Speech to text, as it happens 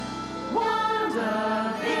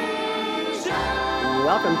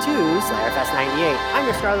welcome to Slayerfest 98. I'm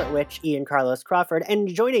your Scarlet Witch, Ian Carlos Crawford, and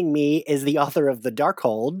joining me is the author of The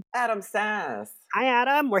Darkhold, Adam Sass. Hi,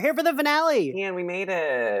 Adam. We're here for the finale. And we made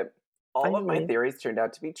it. All of my theories turned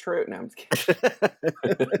out to be true. No, I'm just kidding.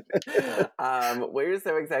 We're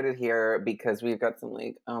so excited here because we've got some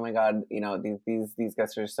oh my god, these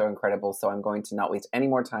guests are so incredible. So I'm going to not waste any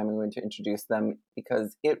more time. I'm going to introduce them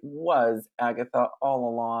because it was Agatha all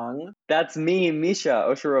along. That's me, Misha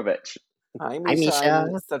Oshirovich. Hi, Misha. Hi, Misha.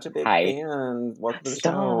 I'm such a big fan. Welcome to the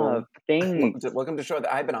show. Thanks. Welcome to the show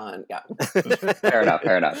that I've been on. Yeah. Fair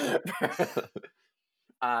enough.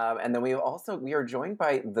 And then we are joined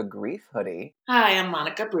by the Grief Hoodie. Hi, I'm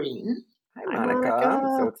Monica Breen. Hi, Monica.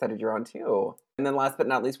 I'm so excited you're on too. And then last but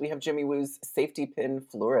not least, we have Jimmy Woo's Safety Pin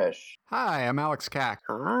Flourish. Hi, I'm Alex Cack.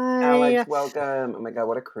 Hi. Alex, welcome. Oh my god,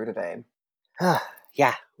 what a crew today.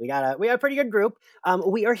 Yeah, we got a pretty good group.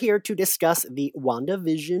 We are here to discuss the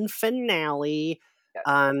WandaVision finale. Yes.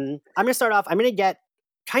 I'm going to start off. I'm going to get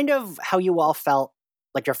kind of how you all felt,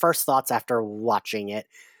 like your first thoughts after watching it,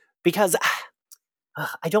 because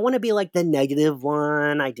I don't want to be like the negative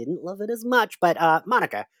one. I didn't love it as much, but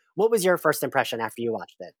Monica, what was your first impression after you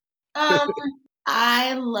watched it?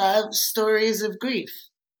 I love stories of grief.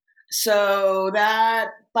 So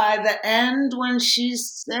that by the end, when she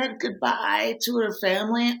said goodbye to her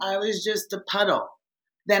family, I was just a puddle.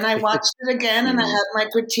 Then I watched it again and I had my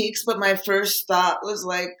critiques, but my first thought was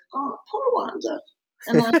like, oh, poor Wanda.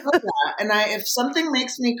 And I love that. And if something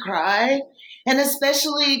makes me cry, and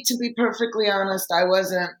especially to be perfectly honest, I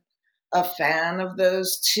wasn't a fan of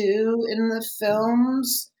those two in the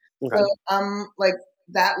films. Okay. So like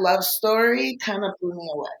that love story kind of blew me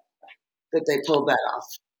away that they pulled that off.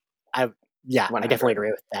 I definitely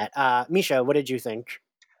agree with that. Misha, what did you think?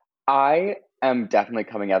 I am definitely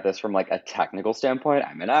coming at this from like a technical standpoint.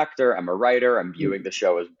 I'm an actor, I'm a writer, I'm viewing the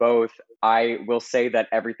show as both. I will say that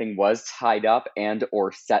everything was tied up and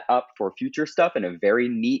or set up for future stuff in a very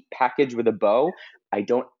neat package with a bow. I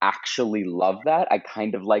don't actually love that. I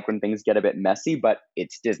kind of like when things get a bit messy, but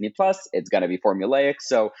it's Disney Plus. It's going to be formulaic.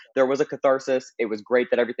 So there was a catharsis. It was great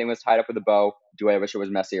that everything was tied up with a bow. Do I wish it was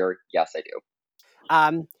messier? Yes, I do.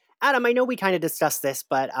 Adam, I know we kind of discussed this,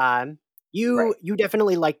 but you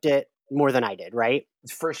definitely liked it more than I did, right?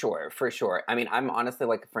 For sure. I mean, I'm honestly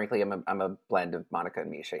frankly, I'm a blend of Monica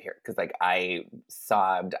and Misha here because I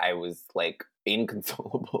sobbed. I was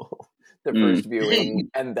inconsolable the first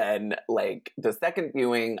viewing, and then the second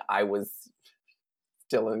viewing, I was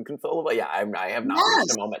still inconsolable. Yeah, I have not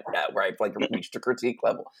reached a moment yet where I've reached a critique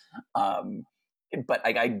level. But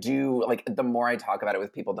I do the more I talk about it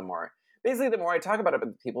with people, the more I talk about it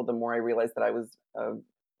with people, the more I realize that I was.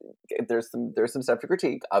 There's some stuff to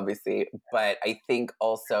critique, obviously, but I think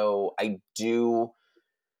also I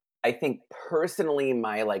think personally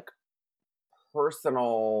my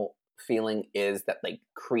personal feeling is that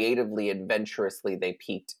creatively, adventurously they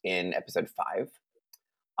peaked in episode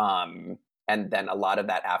 5, and then a lot of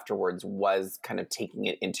that afterwards was kind of taking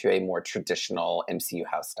it into a more traditional MCU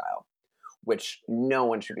house style, which no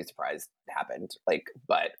one should be surprised happened.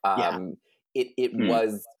 It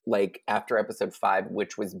was after episode 5,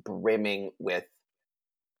 which was brimming with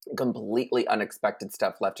completely unexpected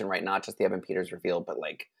stuff left and right, not just the Evan Peters reveal, but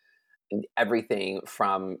everything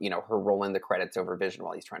from, her rolling the credits over Vision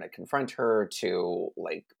while he's trying to confront her to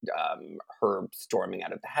her storming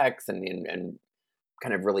out of the Hex and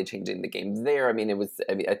kind of really changing the game there.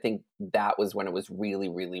 I think that was when it was really,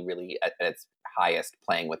 really, really at its highest,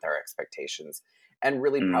 playing with our expectations and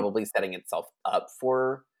really probably setting itself up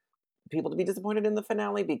for people to be disappointed in the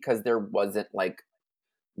finale because there wasn't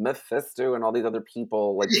Mephisto and all these other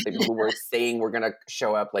people who were saying we're gonna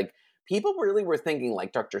show up. People really were thinking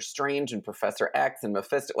Doctor Strange and Professor X and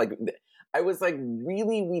Mephisto. I was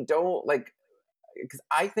really, we don't because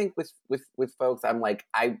I think with folks, I'm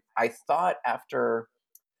I thought after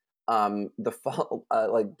the fall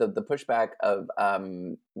the pushback of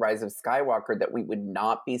Rise of Skywalker that we would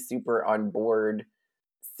not be super on board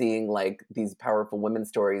seeing these powerful women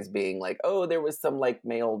stories being oh, there was some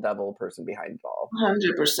male devil person behind it all.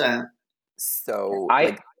 100%. So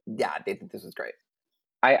they think this was great.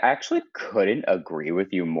 I actually couldn't agree with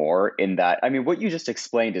you more in that. I mean, what you just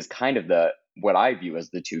explained is kind of what I view as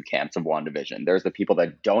the two camps of WandaVision. There's the people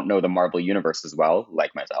that don't know the Marvel Universe as well,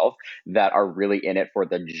 like myself, that are really in it for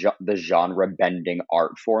the genre-bending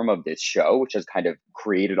art form of this show, which has kind of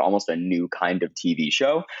created almost a new kind of TV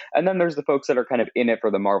show. And then there's the folks that are kind of in it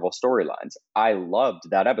for the Marvel storylines. I loved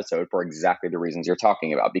that episode for exactly the reasons you're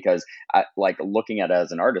talking about, because looking at it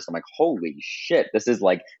as an artist, I'm holy shit, this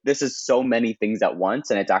is so many things at once,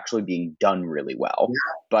 and it's actually being done really well.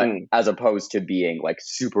 But as opposed to being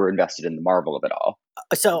super invested in the Marvel of it all.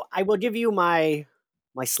 So I will give you my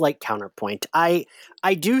slight counterpoint. I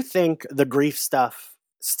do think the grief stuff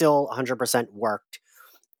still 100% worked.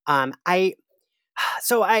 I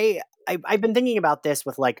so I've been thinking about this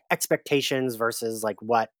with like expectations versus like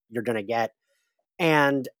what you're gonna get,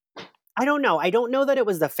 and I don't know. I don't know that it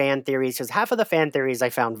was the fan theories, because half of the fan theories I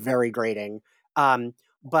found very grating.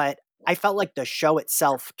 But I felt like the show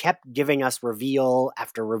itself kept giving us reveal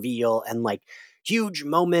after reveal and like huge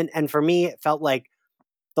moment. And for me, it felt like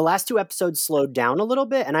the last two episodes slowed down a little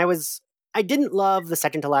bit. And I didn't love the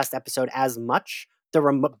second to last episode as much. There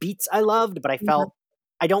were beats I loved, but I felt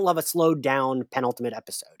I don't love a slowed down penultimate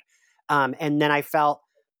episode. And then I felt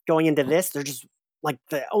going into this, they're just like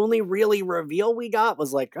the only really reveal we got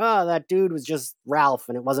was like, oh, that dude was just Ralph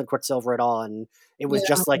and it wasn't Quicksilver at all. And it was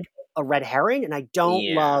just like a red herring. And I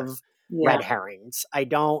don't love red herrings. I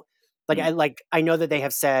don't I know that they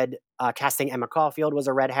have said casting Emma Caulfield was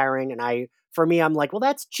a red herring. And for me, I'm like, well,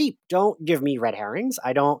 that's cheap. Don't give me red herrings.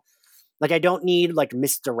 I don't need like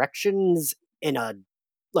misdirections in a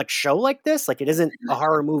like show like this. Like it isn't a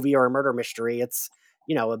horror movie or a murder mystery. It's,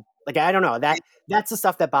 I don't know, that's the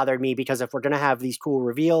stuff that bothered me, because if we're going to have these cool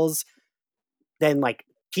reveals, then like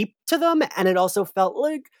keep to them. And it also felt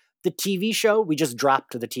like the TV show, we just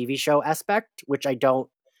dropped to the TV show aspect, which I don't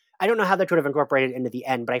know how that could have incorporated into the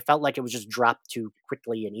end, but I felt like it was just dropped too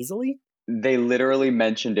quickly and easily. They literally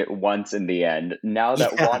mentioned it once in the end. Now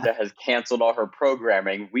that Wanda has canceled all her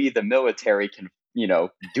programming, we, the military, can,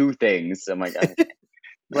 do things. I'm like,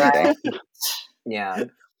 right. Yeah.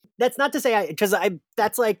 That's not to say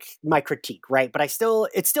that's like my critique, right? But it's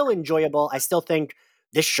still enjoyable. I still think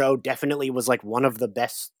this show definitely was like one of the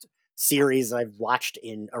best series I've watched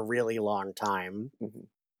in a really long time. Mm-hmm.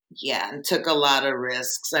 Yeah, and took a lot of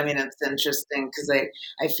risks. I mean, it's interesting because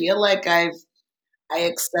I feel like I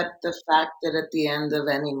accept the fact that at the end of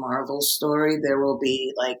any Marvel story, there will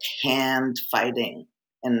be like hand fighting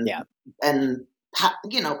and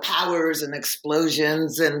powers and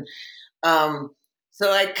explosions. And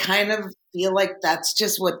so I kind of feel like that's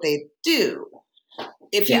just what they do.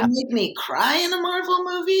 If you make me cry in a Marvel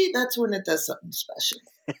movie, that's when it does something special.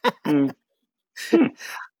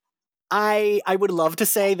 I would love to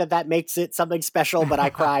say that makes it something special, but I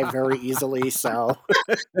cry very easily, so.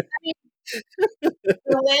 The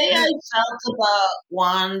way I felt about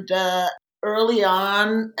Wanda early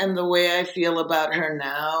on and the way I feel about her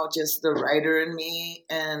now, just the writer in me,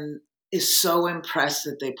 and is so impressed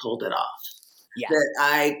that they pulled it off. Yeah.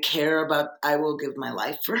 That I will give my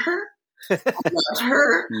life for her. I love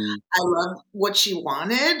her. I love what she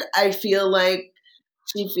wanted. I feel like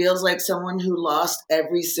she feels like someone who lost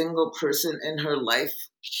every single person in her life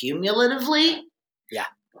cumulatively. Yeah.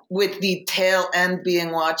 With the tail end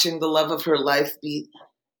being watching the love of her life be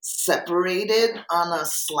separated on a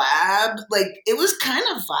slab. Like, it was kind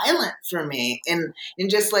of violent for me in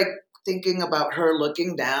just like thinking about her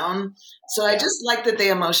looking down. So I just like that they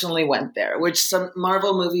emotionally went there, which some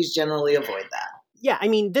Marvel movies generally avoid that. Yeah, I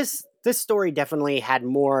mean, this story definitely had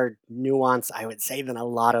more nuance, I would say, than a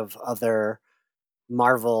lot of other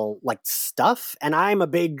Marvel like stuff. And I'm a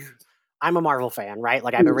Marvel fan, right?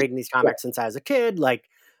 Like I've been reading these comics since I was a kid. Like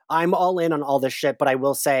I'm all in on all this shit, but I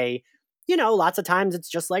will say, lots of times it's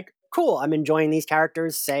just like, cool, I'm enjoying these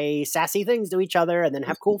characters say sassy things to each other and then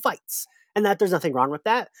have cool fights. And that there's nothing wrong with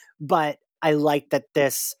that. But I like that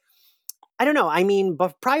this, I don't know. I mean,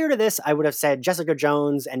 but prior to this, I would have said Jessica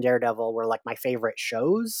Jones and Daredevil were like my favorite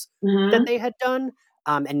shows that they had done.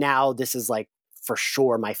 And now this is like for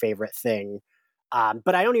sure my favorite thing.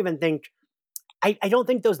 But I don't even think, I don't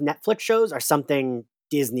think those Netflix shows are something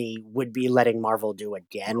Disney would be letting Marvel do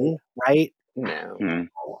again, right? No.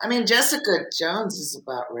 I mean, Jessica Jones is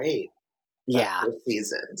about rape. Yeah. This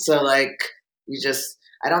season. So like,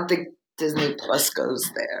 I don't think Disney Plus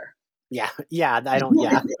goes there. Yeah, I don't.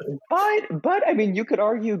 Yeah, but I mean, you could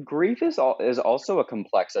argue grief is also a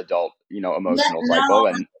complex adult, emotional cycle,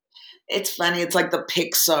 and it's funny. It's like the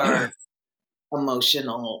Pixar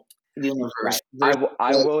emotional universe. Right.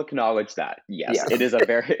 I will acknowledge that. Yes, it is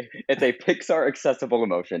it's a Pixar accessible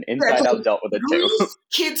emotion. Inside Out dealt with it too.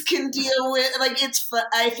 Kids can deal with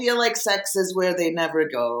I feel like sex is where they never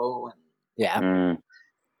go. Yeah.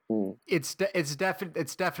 It's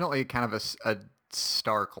definitely kind of a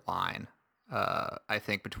stark line, I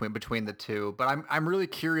think between the two. But I'm really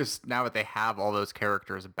curious now that they have all those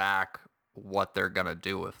characters back, what they're gonna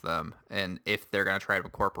do with them, and if they're gonna try to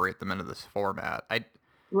incorporate them into this format.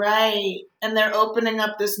 Right, and they're opening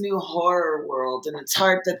up this new horror world, and it's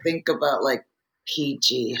hard to think about like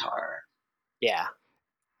PG horror. Yeah.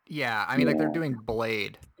 Yeah, I mean, like they're doing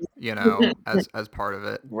Blade, as part of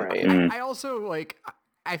it. Right. I also like.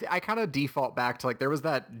 I kind of default back to like there was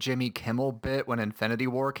that Jimmy Kimmel bit when Infinity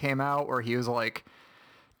War came out where he was like,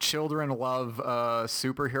 children love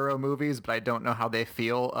superhero movies, but I don't know how they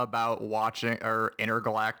feel about watching or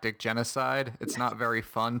intergalactic genocide. It's not very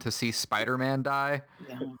fun to see Spider-Man die.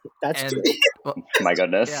 Yeah. That's And My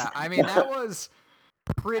goodness. yeah, I mean that was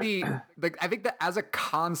pretty. Like I think that as a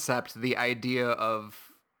concept, the idea of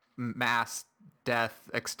mass death,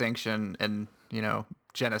 extinction, and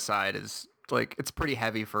genocide is like it's pretty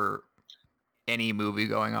heavy for any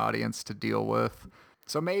movie-going audience to deal with.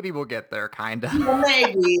 So maybe we'll get there, kind of. Well,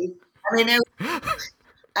 maybe. I mean,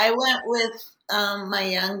 I went with my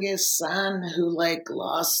youngest son, who like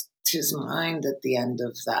lost his mind at the end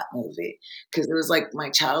of that movie because it was like my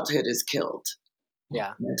childhood is killed.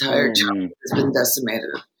 Yeah. My entire childhood has been decimated.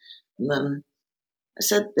 And then I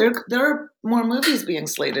said, there are more movies being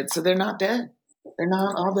slated, so they're not dead. They're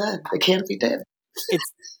not all dead. They can't be dead.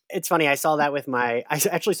 It's funny. I saw that with I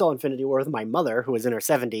actually saw Infinity War with my mother, who was in her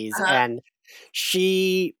 70s, and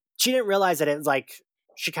she didn't realize that it was like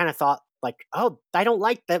she kind of thought like, oh, I don't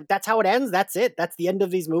like that. That's how it ends. That's it. That's the end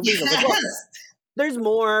of these movies. I was like, well, there's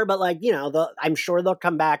more, but like I'm sure they'll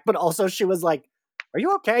come back. But also, she was like, "Are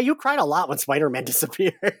you okay? You cried a lot when Spider-Man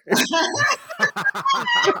disappeared."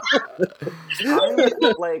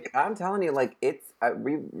 I'm telling you, like it's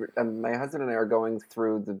my husband and I are going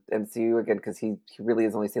through the MCU again because he really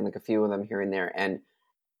has only seen like a few of them here and there, and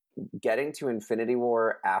getting to Infinity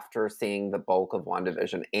War after seeing the bulk of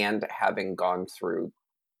WandaVision and having gone through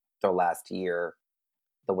the last year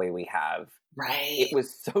the way we have, Right. it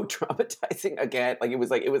was so traumatizing again. Like it was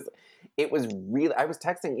really. I was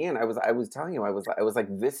texting Ian. I was telling you. I was like,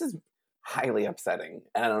 this is highly upsetting,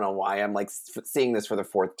 and I don't know why I'm like seeing this for the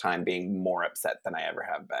fourth time, being more upset than I ever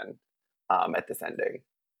have been at this ending.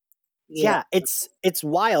 Yeah, it's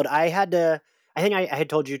wild. I think I had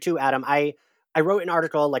told you too, Adam. I wrote an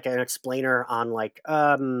article, like an explainer on like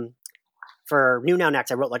for New Now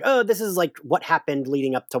Next. I wrote like, oh, this is like what happened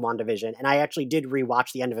leading up to WandaVision, and I actually did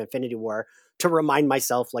rewatch the end of Infinity War to remind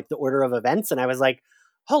myself like the order of events, and I was like,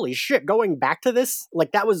 holy shit, going back to this,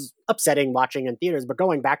 like that was upsetting watching in theaters, but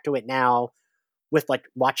going back to it now with like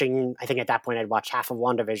watching, I think at that point I'd watched half of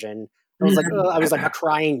WandaVision. I was like a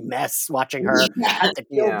crying mess watching her have to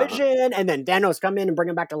kill Vision, and then Thanos come in and bring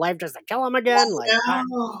him back to life just to kill him again. Like,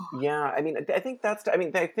 yeah, I mean, I think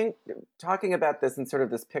talking about this in sort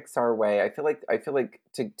of this Pixar way, I feel like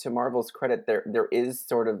to Marvel's credit, there is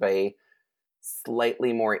sort of a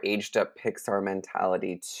slightly more aged up Pixar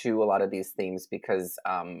mentality to a lot of these themes because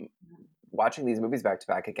watching these movies back to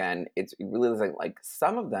back again, it really is like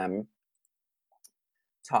some of them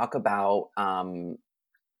talk about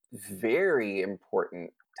very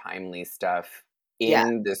important, timely stuff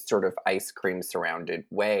in this sort of ice cream surrounded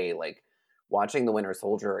way. Like watching The Winter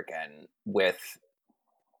Soldier again with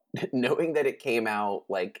knowing that it came out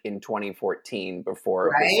like in 2014 before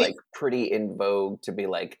it was like pretty in vogue to be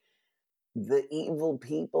like, the evil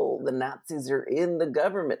people, the Nazis are in the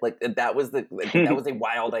government. Like that was a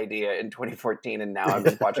wild idea in 2014. And now I'm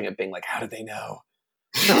just watching it being like, how did they know?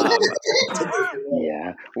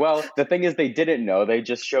 Yeah. Well, the thing is, they didn't know. They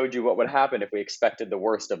just showed you what would happen if we expected the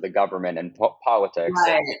worst of the government and politics.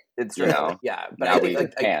 Right. It's true. Yeah, but now I think we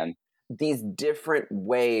like can. These different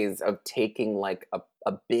ways of taking like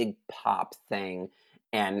a big pop thing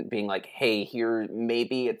and being like, hey, here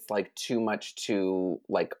maybe it's like too much to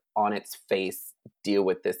like on its face deal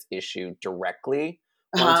with this issue directly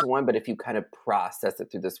one-to-one, but if you kind of process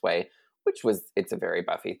it through this way, it's a very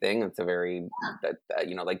Buffy thing. It's a very,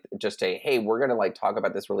 like just a, hey, we're going to like talk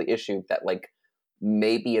about this really issue that like,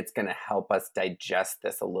 maybe it's going to help us digest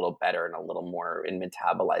this a little better and a little more and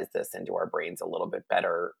metabolize this into our brains a little bit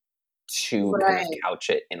better to kind of couch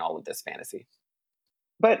it in all of this fantasy.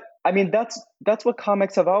 But I mean, that's what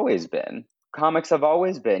comics have always been. Comics have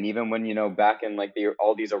always been, even when, back in like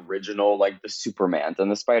all these original, like the Supermans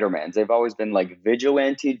and the Spider-Mans, they've always been like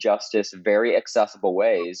vigilante justice, very accessible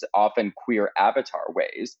ways, often queer avatar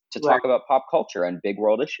ways to talk about pop culture and big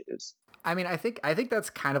world issues. I mean, I think that's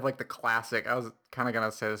kind of like the classic. I was kind of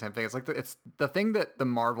gonna say the same thing. It's like it's the thing that the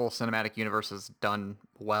Marvel Cinematic Universe has done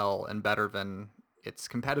well and better than its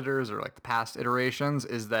competitors or like the past iterations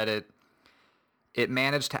is that it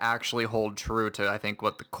managed to actually hold true to, I think,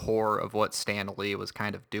 what the core of what Stan Lee was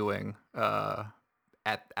kind of doing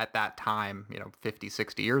at that time, 50,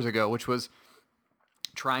 60 years ago, which was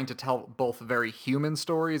trying to tell both very human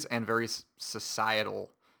stories and very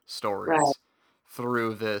societal stories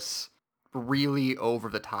through this really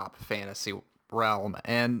over-the-top fantasy realm.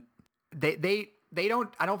 And they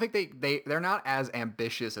don't, I don't think they're not as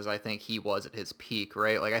ambitious as I think he was at his peak,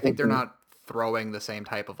 right? Like, I think they're not throwing the same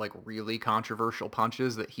type of like really controversial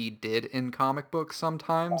punches that he did in comic books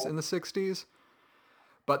sometimes in the 60s.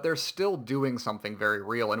 But they're still doing something very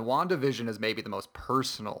real, and WandaVision is maybe the most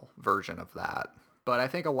personal version of that. But I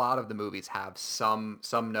think a lot of the movies have some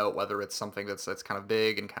note, whether it's something that's kind of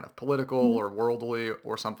big and kind of political or worldly,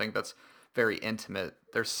 or something that's very intimate.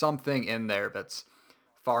 There's something in there that's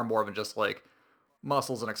far more than just like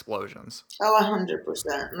muscles and explosions. Oh,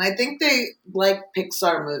 100%. And I think they, like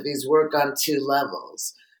Pixar movies, work on two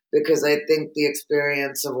levels, because I think the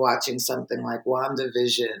experience of watching something like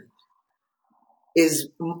WandaVision is,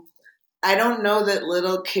 I don't know that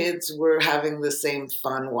little kids were having the same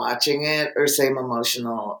fun watching it or same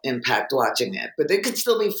emotional impact watching it, but it could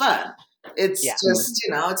still be fun. It's just,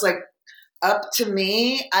 it's like, up to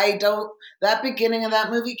me, that beginning of that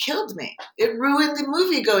movie killed me. It ruined the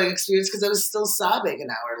movie going experience because I was still sobbing an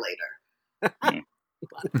hour later.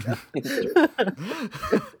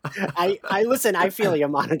 I listen, I feel you,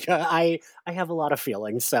 Monica. I have a lot of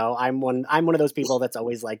feelings, so I'm one of those people that's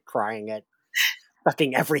always like crying at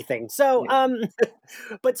fucking everything. So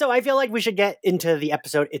but so I feel like we should get into the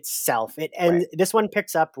episode itself. This one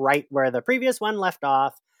picks up right where the previous one left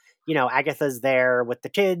off. Agatha's there with the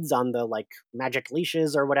kids on the like magic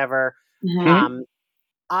leashes or whatever. Mm-hmm.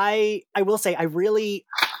 I will say I really,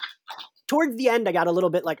 towards the end, I got a little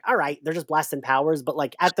bit like, all right, they're just blasting powers. But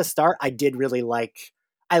like at the start, I did really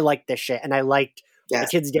I liked this shit. And I liked the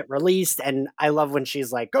kids get released. And I love when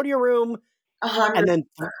she's like, go to your room. 100%. And then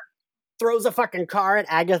throws a fucking car at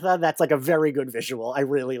Agatha. That's like a very good visual. I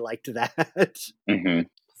really liked that. Mm-hmm.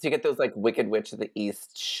 So you get those like Wicked Witch of the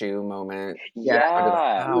East shoe moment. Yeah. Under the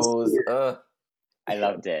house. I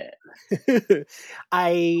loved it.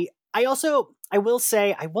 I will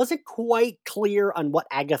say I wasn't quite clear on what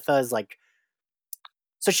Agatha's like.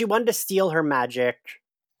 So she wanted to steal her magic,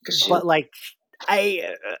 but like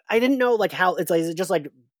I didn't know like how it's like. Is it just like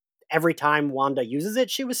every time Wanda uses it,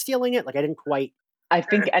 she was stealing it? Like I didn't quite. I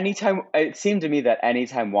think it seemed to me that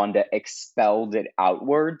anytime Wanda expelled it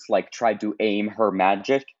outwards, like tried to aim her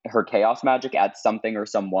chaos magic at something or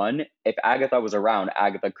someone, if Agatha was around,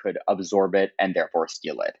 Agatha could absorb it and therefore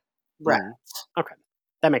steal it. Right. Okay.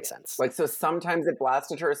 That makes sense. Like, so sometimes it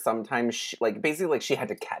blasted her, sometimes she, like, basically, like, she had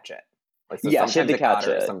to catch it. Like, so Yeah, she had sometimes to it got catch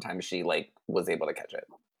her, it. sometimes she, like, was able to catch it.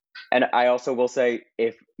 And I also will say,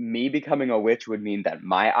 if me becoming a witch would mean that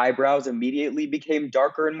my eyebrows immediately became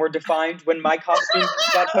darker and more defined when my costume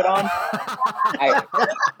got put on,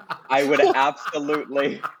 I would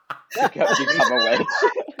absolutely become a witch.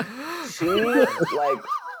 She,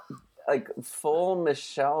 like full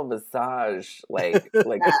Michelle Visage, like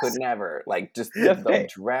could never, like, just the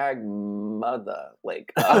drag mother,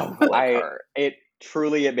 like, her. It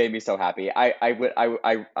made me so happy.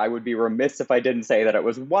 I would be remiss if I didn't say that it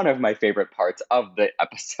was one of my favorite parts of the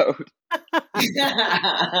episode.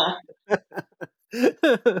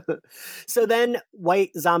 So then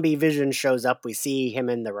White Zombie Vision shows up. We see him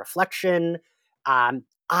in the reflection.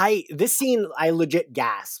 This scene I legit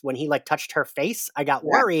gasped when he like touched her face. I got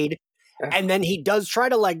worried. And then he does try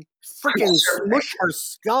to like freaking smush her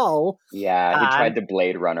skull. Yeah, he tried to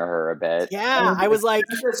Blade Runner her a bit. Yeah, I was like,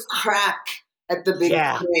 this crack at the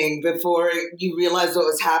beginning before you realized what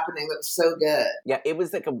was happening. That was so good. Yeah, it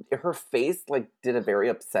was like her face like did a very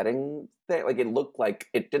upsetting thing. Like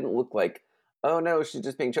it didn't look like, oh no, she's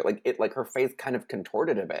just being like it. Like her face kind of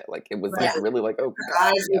contorted a bit. Like it was like really like, oh, her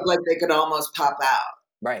eyes looked like they could almost pop out.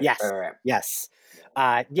 Right. Yes. Right. Yes.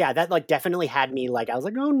 That like definitely had me like, I was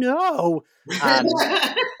like, oh no.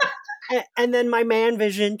 And then my man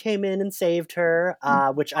Vision came in and saved her,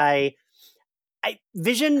 which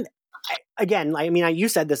Vision, again, I mean, you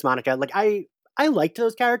said this, Monica, like I liked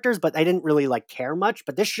those characters, but I didn't really like care much.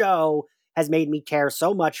 But this show has made me care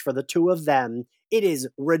so much for the two of them. It is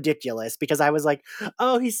ridiculous because I was like,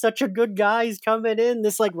 oh, he's such a good guy. He's coming in.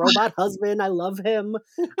 This like robot husband. I love him.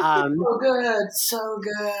 So good. So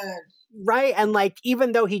good. Right. And like,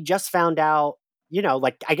 even though he just found out,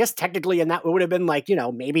 like, I guess technically, and that would have been like,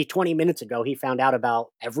 maybe 20 minutes ago, he found out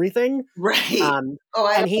about everything. Right.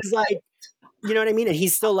 And he's like, you know what I mean? And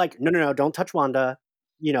he's still like, no, don't touch Wanda.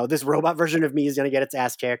 This robot version of me is going to get its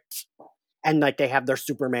ass kicked. And like, they have their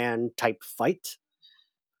Superman type fight.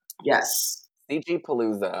 Yes. CG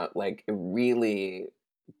Palooza, like, really,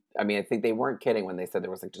 I mean, I think they weren't kidding when they said there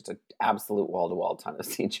was like just an absolute wall-to-wall ton of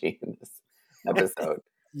CG in this episode.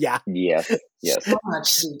 Yeah. Yes. So much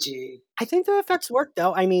CG. I think the effects worked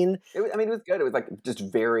though. I mean, it was good. It was like just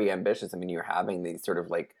very ambitious. I mean, you're having these sort of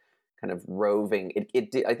like kind of roving. It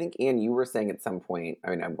did. I think, Ian, you were saying at some point.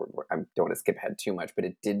 I mean, I don't want to skip ahead too much, but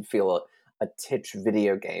it did feel a titch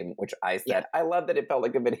video game, which I said, I love that it felt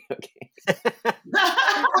like a video game.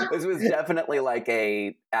 This was definitely like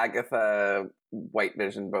a Agatha, White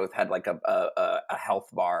Vision both had like a health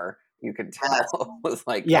bar. You could tell was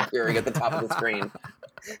like appearing at the top of the screen.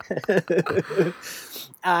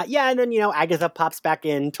 And then, Agatha pops back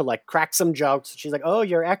in to like crack some jokes. She's like, oh,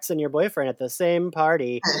 your ex and your boyfriend at the same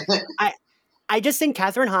party. I just think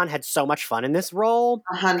Catherine Hahn had so much fun in this role.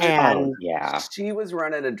 100. And she was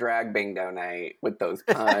running a drag bingo night with those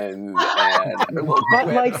puns and but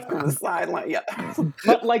like from the sideline. Yeah.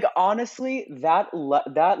 But like honestly, that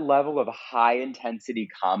level of high intensity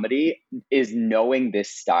comedy is knowing this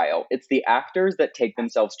style. It's the actors that take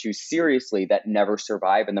themselves too seriously that never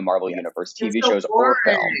survive in the Marvel Universe TV shows or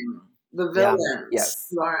film. The villains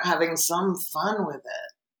who aren't having some fun with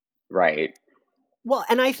it. Right. Well,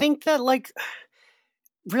 and I think that, like,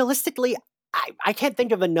 realistically, I can't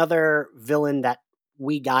think of another villain that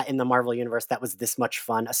we got in the Marvel Universe that was this much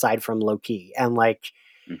fun aside from Loki. And, like,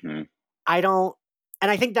 I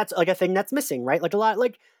think that's, like, a thing that's missing, right? Like, a lot,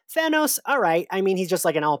 like, Thanos, all right. I mean, he's just,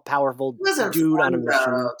 like, an all-powerful dude on a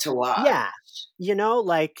mission. To watch. Yeah.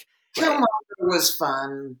 Like... Killmonger was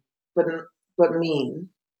fun, but mean.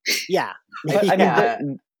 Yeah. But, I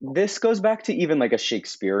mean, this goes back to even like a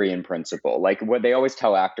Shakespearean principle. Like what they always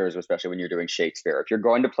tell actors, especially when you're doing Shakespeare, if you're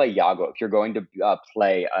going to play Iago, if you're going to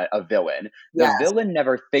play a villain, the villain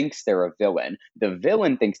never thinks they're a villain. The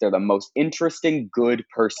villain thinks they're the most interesting, good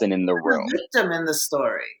person in the room. The victim in the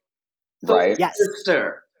story. Right? Yes.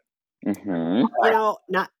 Sister. Mm-hmm.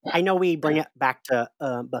 I know we bring it back to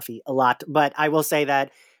Buffy a lot, but I will say that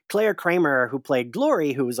Claire Kramer, who played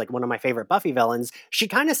Glory, who was like one of my favorite Buffy villains, she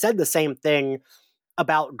kind of said the same thing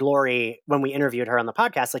about Glory when we interviewed her on the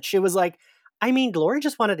podcast. Like, she was like, I mean, Glory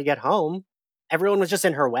just wanted to get home. Everyone was just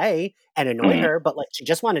in her way and annoyed her, but like, she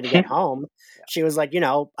just wanted to get home. She was like,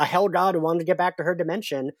 a hell god who wanted to get back to her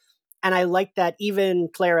dimension. And I like that even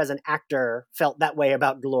Claire as an actor felt that way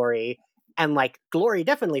about Glory. And like, Glory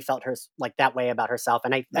definitely felt her like that way about herself.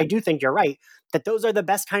 And I do think you're right that those are the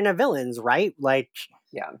best kind of villains, right? Like,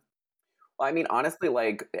 yeah. Well, I mean, honestly,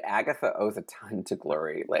 like Agatha owes a ton to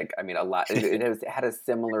Glory. Like, I mean, a lot. It had a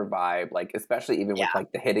similar vibe, like especially even with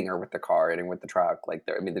like the hitting her with the car, hitting with the truck. Like,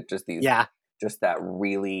 just these, just that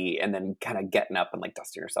really, and then kind of getting up and like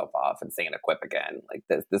dusting herself off and saying a quip again. Like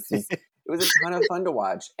this was it was a ton of fun to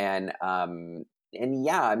watch, and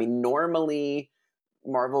yeah, I mean, normally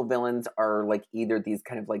Marvel villains are like either these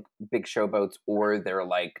kind of like big showboats or they're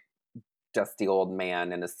like dusty old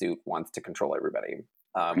man in a suit wants to control everybody.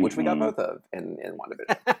 Which we got both of in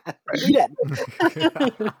WandaVision. We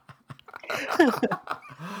did.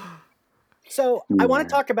 So I want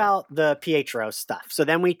to talk about the Pietro stuff. So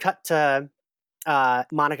then we cut to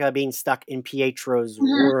Monica being stuck in Pietro's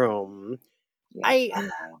room.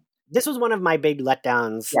 This was one of my big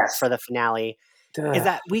letdowns for the finale. Is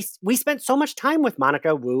that we spent so much time with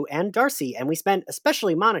Monica, Wu, and Darcy, and we spent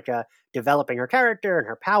especially Monica developing her character and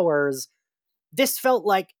her powers. This felt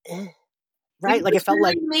like. Right, like it felt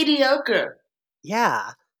like mediocre.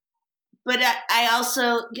 Yeah, but I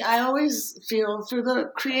always feel for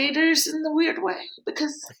the creators in the weird way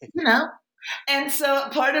because and so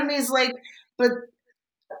part of me is like, but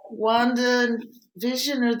Wanda and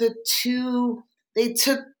Vision are the two.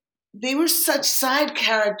 They were such side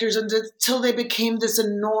characters until they became this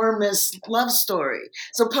enormous love story.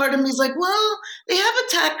 So part of me is like, well, they have a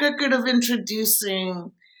track record of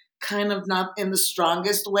introducing. Kind of not in the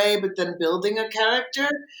strongest way, but then building a character.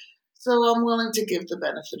 So I'm willing to give the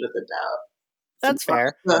benefit of the doubt. That's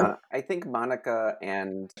fair. I think Monica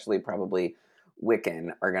and actually probably Wiccan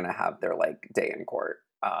are going to have their like day in court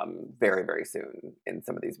very, very soon in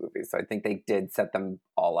some of these movies. So I think they did set them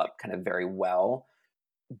all up kind of very well.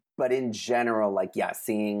 But in general, like, yeah,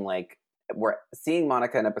 we're seeing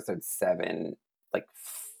Monica in episode 7, like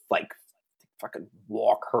fucking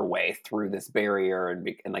walk her way through this barrier and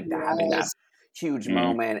like having that huge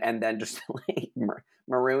moment, and then just like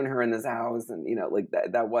maroon her in this house, and like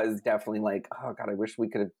that was definitely like, oh god, I wish we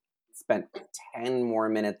could have spent 10 more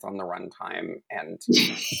minutes on the runtime and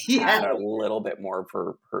had a little bit more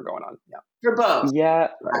for her going on. For both. Yeah.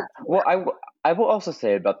 Right. Well, I will also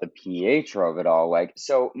say about the Pietro of it all, like,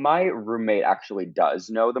 so my roommate actually does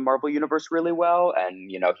know the Marvel Universe really well, and,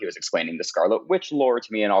 he was explaining the Scarlet Witch lore to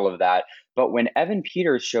me and all of that, but when Evan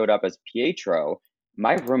Peters showed up as Pietro,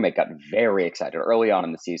 my roommate got very excited early on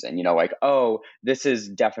in the season, like, oh, this is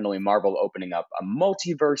definitely Marvel opening up a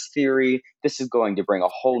multiverse theory. This is going to bring a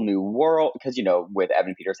whole new world, because, with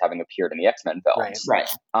Evan Peters having appeared in the X-Men films. Right.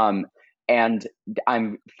 And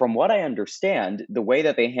from what I understand, the way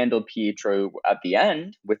that they handled Pietro at the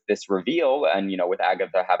end with this reveal and, with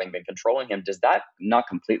Agatha having been controlling him, does that not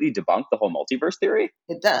completely debunk the whole multiverse theory?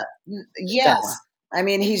 It does. It Yeah. does. I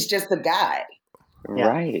mean, he's just a guy. Yeah.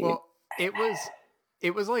 Right. Well, it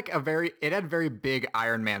was like it had very big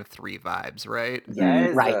Iron Man 3 vibes, right?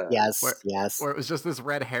 Yes. Right. Yes. Where, yes. where it was just this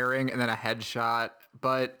red herring and then a headshot.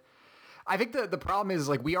 But I think the problem is,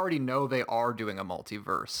 like, we already know they are doing a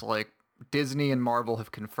multiverse. Like, Disney and Marvel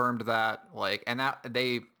have confirmed that. Like, and that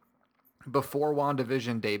before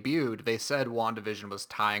WandaVision debuted, they said WandaVision was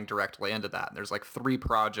tying directly into that. And there's like 3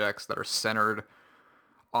 projects that are centered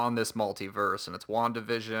on this multiverse, and it's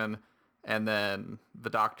WandaVision, and then the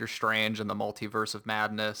Doctor Strange and the Multiverse of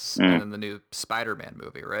Madness, and then the new Spider-Man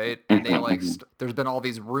movie, right? And they there's been all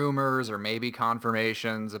these rumors or maybe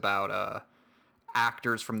confirmations about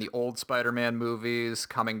actors from the old Spider-Man movies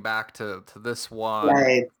coming back to this one,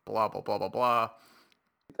 Right. blah blah blah blah blah.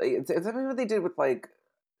 It's something what they did with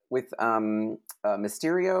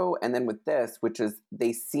Mysterio, and then with this, which is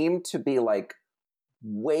they seem to be like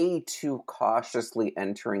way too cautiously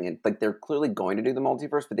entering it. Like, they're clearly going to do the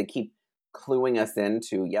multiverse, but they keep cluing us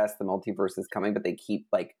into, yes, the multiverse is coming, but they keep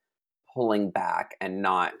like pulling back and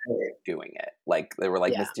not doing it. Like, they were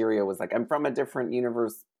like, Mysterio was like, I'm from a different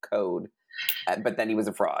universe code, but then he was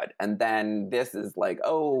a fraud. And then this is like,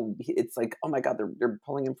 oh, it's like, oh my God, they're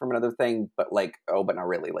pulling him from another thing, but like, oh, but not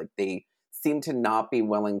really. Like, they seem to not be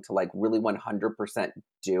willing to like really 100%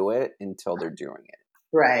 do it until they're doing it.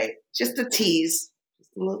 Right. Just a tease.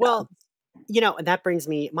 Well, and that brings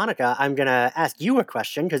me, Monica, I'm going to ask you a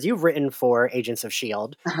question because you've written for Agents of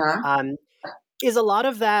S.H.I.E.L.D. Is a lot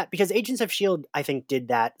of that, because Agents of S.H.I.E.L.D., I think, did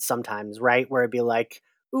that sometimes, right? Where it'd be like,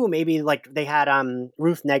 ooh, maybe like they had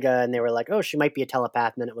Ruth Negga and they were like, oh, she might be a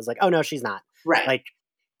telepath. And then it was like, oh, no, she's not. Right. Like,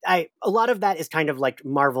 a lot of that is kind of like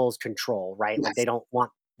Marvel's control, right? Yes. Like they don't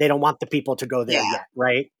want the people to go there yet,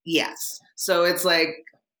 right? Yes. So it's like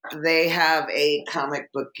they have a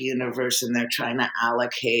comic book universe and they're trying to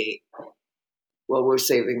allocate, well, we're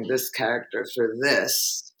saving this character for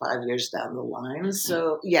this 5 years down the line.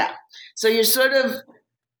 So so you're sort of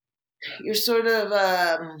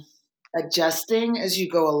adjusting as you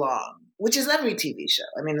go along, which is every TV show.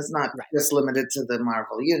 I mean, it's not just limited to the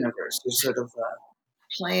Marvel universe. You're sort of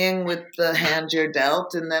playing with the hand you're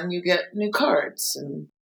dealt, and then you get new cards. And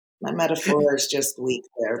my metaphor is just weak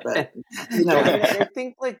there, but I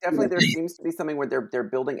think like definitely there seems to be something where they're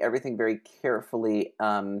building everything very carefully.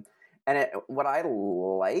 And what I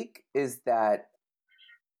like is that,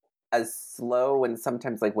 as slow and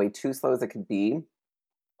sometimes like way too slow as it could be,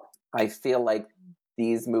 I feel like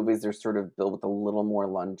these movies are sort of built with a little more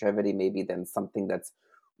longevity maybe than something that's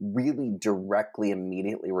really directly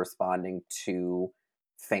immediately responding to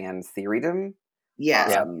fan theorydom.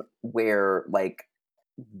 Where like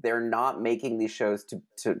they're not making these shows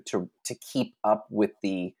to keep up with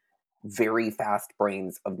the very fast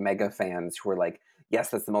brains of mega fans who are like, yes,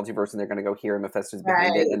 that's the multiverse, and they're going to go here, and Mephisto's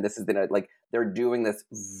behind it, and this is gonna, like, they're doing this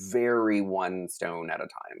very one stone at a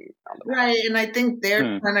time. Right, and I think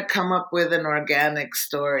they're trying to come up with an organic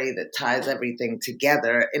story that ties everything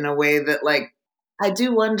together in a way that, like, I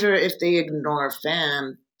do wonder if they ignore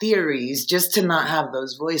fan theories just to not have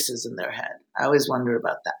those voices in their head. I always wonder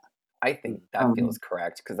about that. I think that feels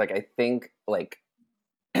correct, because, like, I think, like,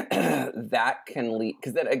 that can lead,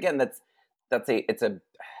 because then again,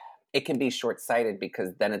 it can be short-sighted,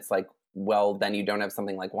 because then it's like, well, then you don't have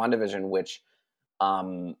something like WandaVision, which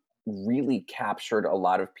really captured a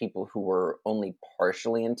lot of people who were only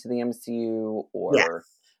partially into the MCU or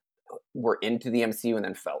were into the MCU and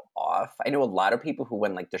then fell off. I know a lot of people who,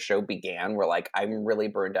 when like the show began, were like, I'm really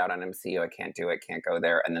burned out on MCU. I can't do it. Can't go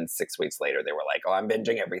there. And then 6 weeks later, they were like, oh, I'm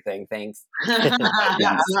binging everything. Thanks.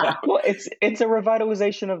 Well, it's a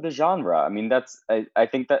revitalization of the genre. I mean, I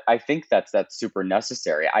think that's super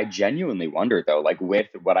necessary. I genuinely wonder though, like with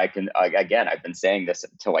what I can, again, I've been saying this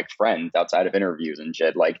to like friends outside of interviews and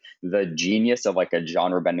shit, like the genius of like a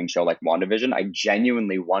genre bending show like WandaVision. I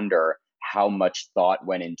genuinely wonder how much thought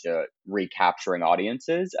went into recapturing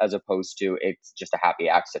audiences as opposed to it's just a happy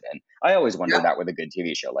accident. I always wonder that with a good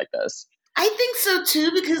TV show like this. I think so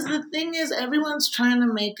too, because the thing is, everyone's trying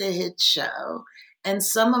to make a hit show, and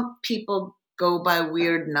some people go by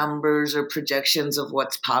weird numbers or projections of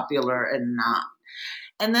what's popular and not.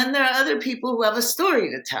 And then there are other people who have a story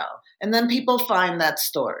to tell, and then people find that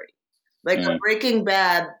story. Like Breaking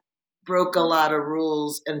Bad broke a lot of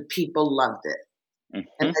rules, and people loved it.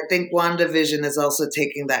 And I think WandaVision is also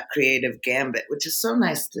taking that creative gambit, which is so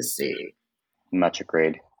nice to see. Much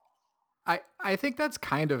agreed. I think that's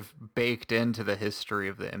kind of baked into the history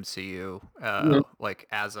of the MCU, like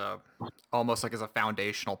almost like as a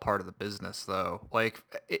foundational part of the business, though. Like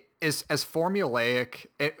it is as formulaic.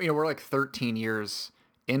 We're like 13 years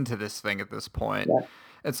into this thing at this point,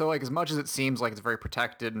 and so like as much as it seems like it's very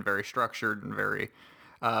protected and very structured and very,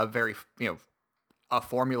 very a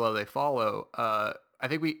formula they follow. I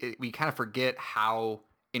think we kind of forget how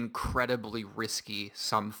incredibly risky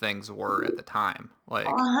some things were at the time. Like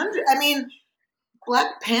 100. I mean,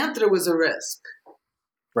 Black Panther was a risk.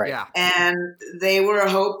 Right. Yeah. And they were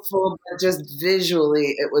hopeful, but just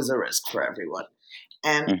visually it was a risk for everyone.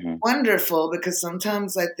 And wonderful, because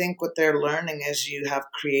sometimes I think what they're learning is you have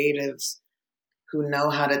creatives who know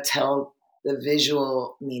how to tell the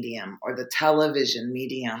visual medium or the television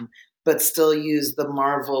medium, but still use the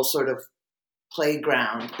Marvel sort of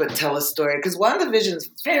playground, but tell a story. Because WandaVision is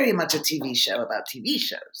very much a TV show about TV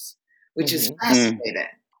shows, which is fascinating.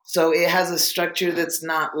 So it has a structure that's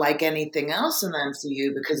not like anything else in the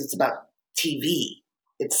MCU because it's about TV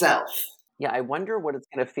itself. Yeah, I wonder what it's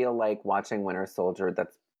going to feel like watching Winter Soldier.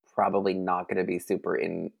 That's probably not going to be super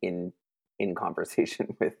in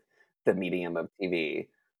conversation with the medium of TV.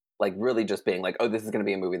 Like really just being like, oh, this is going to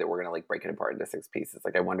be a movie that we're going to like break it apart into 6 pieces.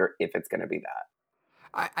 Like I wonder if it's going to be that.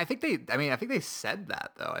 I think they said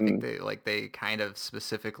that though. I think they kind of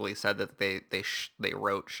specifically said that they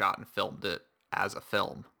wrote, shot, and filmed it as a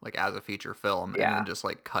film, like as a feature film, and then just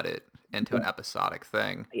like cut it into an episodic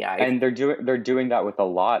thing. Yeah, and they're doing that with a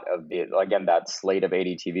lot of that slate of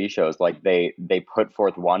 80 TV shows. Like they put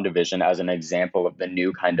forth WandaVision as an example of the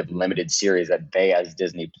new kind of limited series that they, as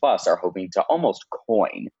Disney Plus, are hoping to almost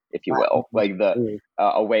coin, if you will, like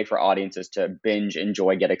a way for audiences to binge,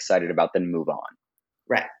 enjoy, get excited about, then move on.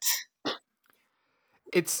 Right.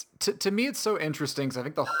 It's to me, it's so interesting because I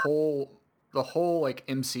think the whole like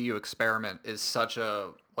MCU experiment is such a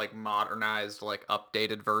like modernized, like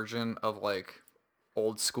updated version of like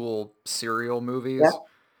old school serial movies,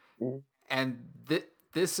 and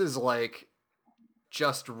this is like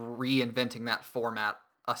just reinventing that format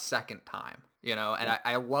a second time, and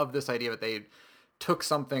I love this idea that they took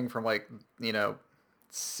something from like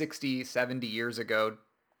 60, 70 years ago,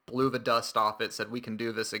 blew the dust off it, said we can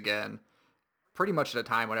do this again, pretty much at a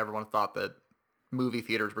time when everyone thought that movie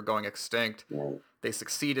theaters were going extinct. They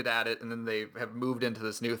succeeded at it, and then they have moved into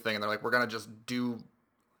this new thing, and they're like, we're going to just do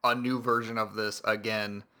a new version of this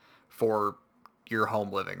again for your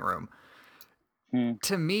home living room.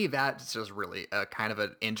 To me, that's just really a kind of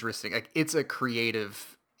an interesting, like it's a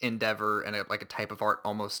creative endeavor and like a type of art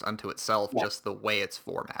almost unto itself, just the way it's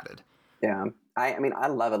formatted. Yeah. I mean, I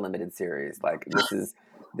love a limited series. Like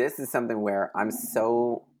this is something where I was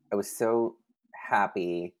so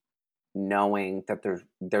happy knowing that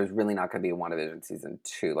there's really not going to be a WandaVision season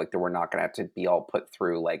 2. Like we're not going to have to be all put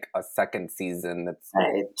through like a second season that's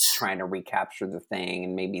trying to recapture the thing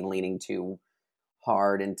and maybe leaning too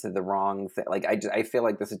hard into the wrong thing. Like I feel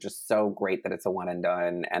like this is just so great that it's a one and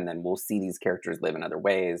done, and then we'll see these characters live in other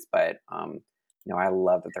ways. But I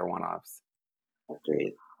love that they're one-offs.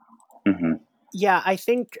 Agreed. Yeah, I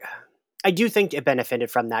do think it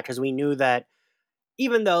benefited from that because we knew that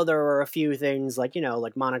even though there were a few things like,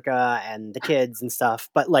 like Monica and the kids and stuff,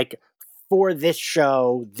 but like for this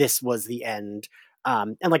show, this was the end.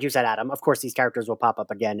 And like you said, Adam, of course, these characters will pop up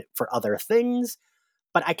again for other things.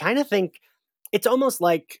 But I kind of think it's almost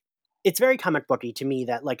like it's very comic booky to me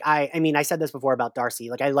that like, I mean, I said this before about Darcy.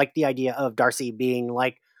 Like I like the idea of Darcy being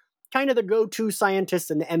like kind of the go-to scientist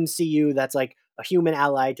in the MCU that's like a human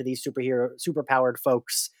ally to these superpowered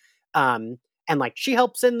folks. And like she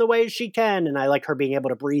helps in the ways she can, and I like her being able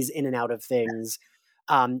to breeze in and out of things.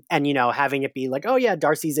 And having it be like, oh yeah,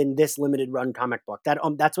 Darcy's in this limited run comic book.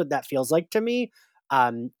 That's what that feels like to me.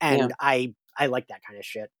 I like that kind of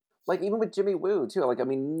shit. Like even with Jimmy Woo too. Like I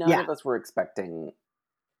mean, none of us were expecting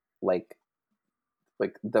like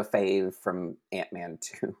the fave from Ant-Man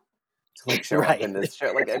to like show up in this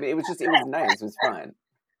show. Like I mean, it was nice. It was fun.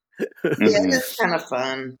 Yeah, it's kind of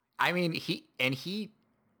fun. I mean, he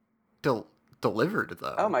delivered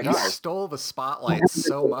though. Oh my god, he stole the spotlight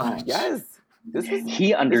so much. Yes,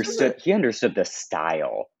 he understood the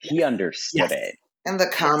style. He understood it, and the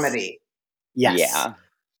comedy. Yes.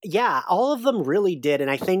 Yeah, all of them really did, and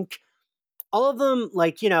I think all of them,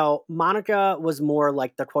 like Monica was more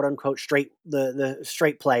like the quote unquote straight the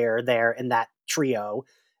straight player there in that trio,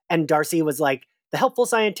 and Darcy was like the helpful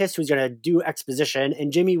scientist who's going to do exposition,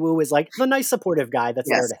 and Jimmy Woo is like the nice supportive guy that's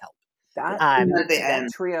there to help. That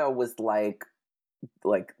trio was like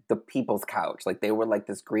the people's couch. Like they were like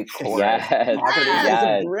this Greek chorus. It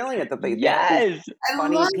was brilliant that they had these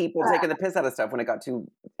funny people taking the piss out of stuff when it got too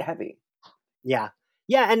heavy. Yeah.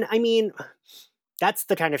 Yeah, and I mean, that's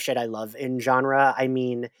the kind of shit I love in genre. I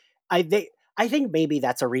mean, I think maybe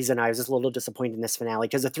that's a reason I was just a little disappointed in this finale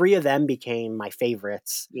because the three of them became my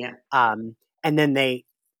favorites. Yeah. And then they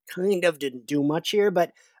kind of didn't do much here.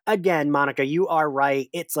 But again, Monica, you are right.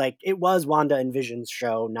 It's like it was Wanda and Vision's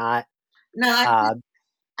show, not. No,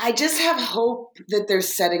 I just have hope that they're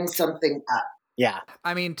setting something up. Yeah.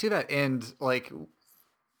 I mean, to that end, like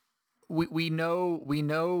we know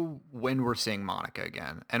when we're seeing Monica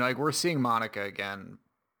again, and like we're seeing Monica again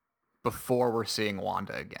before we're seeing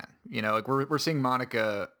Wanda again. You know, like we're seeing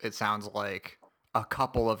Monica. It sounds like a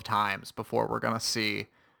couple of times before we're gonna see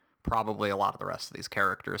probably a lot of the rest of these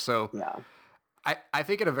characters. So Yeah. I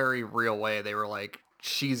think in a very real way they were like,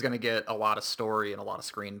 she's gonna get a lot of story and a lot of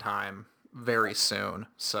screen time very soon.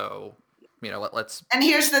 So you know, let's. And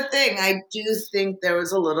here's the thing: I do think there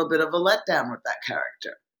was a little bit of a letdown with that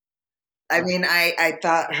character. I mean, I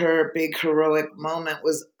thought her big heroic moment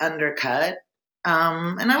was undercut.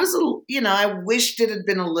 And I was, I wished it had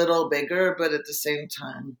been a little bigger, but at the same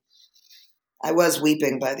time, I was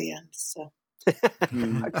weeping by the end. So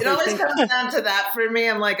it always comes down to that for me.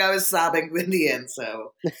 I'm like, I was sobbing in the end.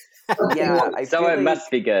 So Yeah, So it must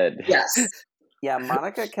be good. Yes. Yeah,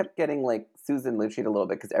 Monica kept getting like Susan Lucci a little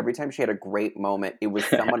bit because every time she had a great moment, it was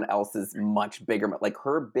someone else's much bigger, like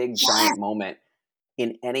her big giant moment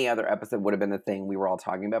in any other episode would have been the thing we were all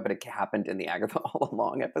talking about, but it happened in the Agatha All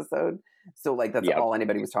Along episode. So like that's all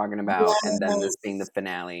anybody was talking about. And then this being the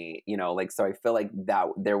finale, like so I feel like that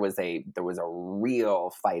there was a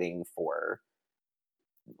real fighting for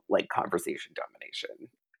like conversation domination.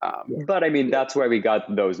 But I mean, that's why we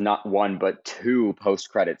got those not one but two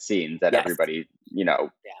post-credit scenes that everybody,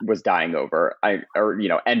 was dying over.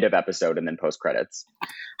 End of episode and then post-credits.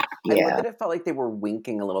 I love that it felt like they were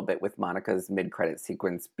winking a little bit with Monica's mid-credit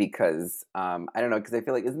sequence because I don't know, because I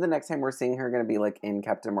feel like isn't the next time we're seeing her going to be like in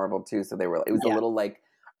Captain Marvel 2? So it was a little like,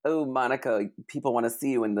 oh, Monica, people want to see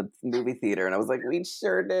you in the movie theater, and I was like, we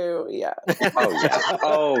sure do, yeah.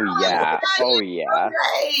 Oh yeah.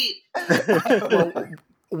 Right.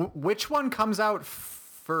 Which one comes out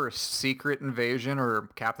first, Secret Invasion or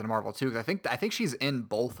Captain Marvel 2? Because I think she's in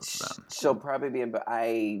both of them. She'll probably be in, but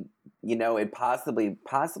it possibly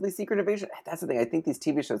Secret Invasion. That's the thing. I think these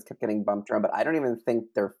TV shows kept getting bumped around, but I don't even think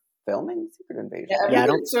they're filming Secret Invasion. Yeah, I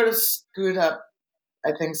don't sort of screwed up,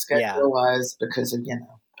 I think, schedule-wise because of,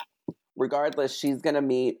 Regardless, she's gonna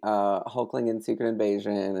meet Hulkling in Secret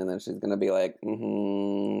Invasion, and then she's gonna be like,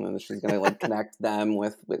 and she's gonna like connect them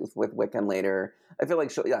with Wiccan later. I feel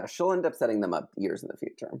like she'll end up setting them up years in the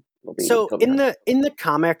future. So in the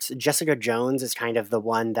comics, Jessica Jones is kind of the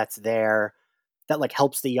one that's there that like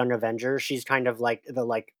helps the Young Avengers. She's kind of like the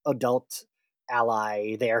like adult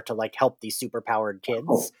ally there to like help these superpowered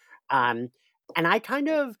kids. And I kind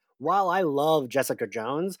of, while I love Jessica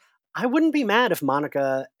Jones, I wouldn't be mad if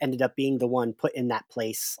Monica ended up being the one put in that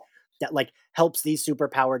place that like helps these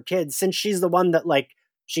superpowered kids, since she's the one that like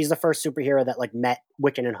she's the first superhero that like met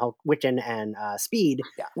Wiccan and Speed.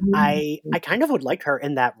 Yeah. I kind of would like her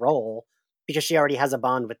in that role because she already has a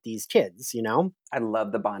bond with these kids, I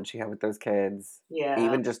love the bond she had with those kids. Yeah.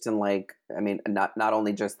 Even just in like, I mean, not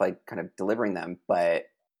only just like kind of delivering them, but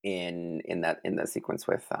in the sequence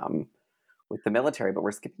with the military, but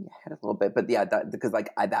we're skipping ahead a little bit. But yeah, because like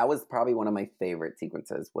that was probably one of my favorite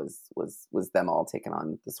sequences was them all taking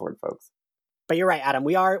on the Sword folks. But you're right, Adam.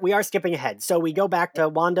 We are skipping ahead. So we go back to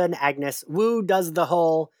Wanda and Agnes. Wu does the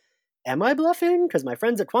whole, am I bluffing? Because my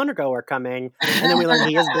friends at Quantico are coming. And then we learn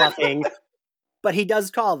he is bluffing. But he does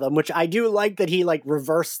call them, which I do like that he like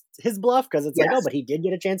reversed his bluff because it's like, oh, but he did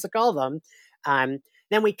get a chance to call them.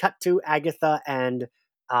 Then we cut to Agatha and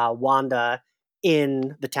Wanda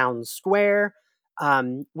in the town square,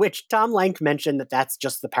 which Tom Lank mentioned that's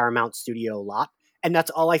just the Paramount Studio lot. And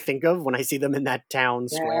that's all I think of when I see them in that town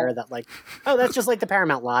square, that like, oh, that's just like the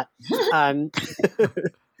Paramount lot. Living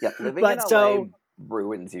in LA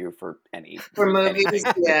ruins you for movies.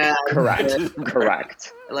 Yeah.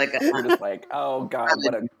 Correct. Like you're just like, oh God,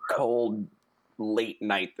 what a cold late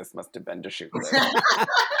night this must have been to shoot this.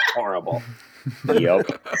 Horrible.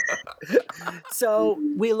 Yep. So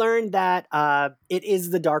we learned that it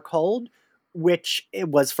is the Darkhold, which it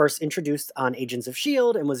was first introduced on Agents of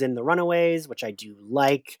S.H.I.E.L.D. and was in The Runaways, which I do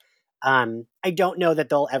like. I don't know that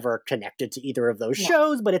they'll ever connect it to either of those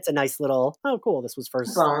shows, but it's a nice little, oh, cool, this was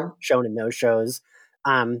first shown in those shows.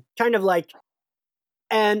 Kind of like,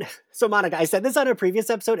 and so Monica, I said this on a previous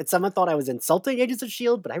episode, and someone thought I was insulting Agents of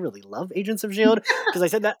S.H.I.E.L.D., but I really love Agents of S.H.I.E.L.D. because I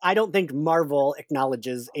said that I don't think Marvel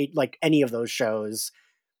acknowledges like any of those shows,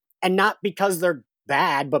 and not because they're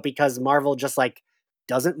bad, but because Marvel just like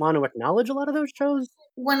doesn't want to acknowledge a lot of those shows.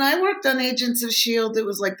 when I worked on Agents of S.H.I.E.L.D., it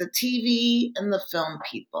was like the TV and the film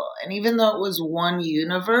people. And even though it was one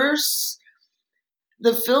universe,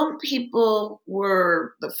 the film people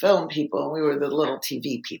were the film people, and we were the little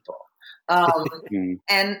TV people.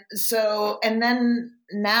 And then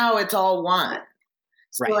now it's all one.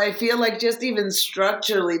 So Right. I feel like just even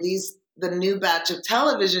structurally, the new batch of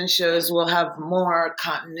television shows will have more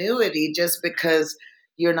continuity just because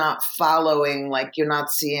you're not following, like you're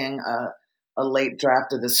not seeing a late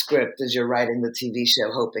draft of the script as you're writing the TV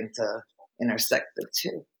show, hoping to intersect the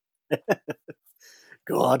two.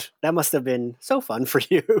 God, that must have been so fun for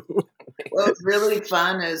you. What's really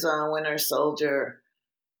fun is Winter Soldier,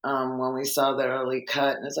 when we saw the early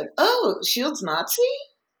cut, and it's like, oh, S.H.I.E.L.D.'s Nazi?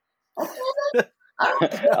 Okay. All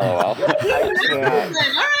right. Oh, well. All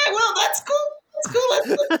right, well, that's cool. That's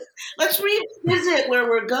cool. Let's revisit where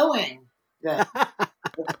we're going. Yeah.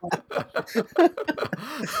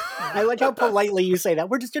 I like how politely you say that.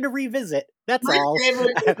 We're just going to revisit. That's My all.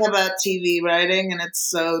 favorite thing about TV writing, and it's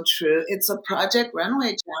so true, it's a Project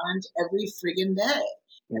Runway challenge every friggin' day.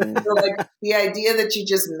 So, like, the idea that you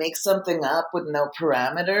just make something up with no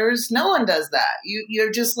parameters, no one does that.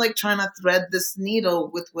 You're just like trying to thread this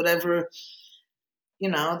needle with whatever,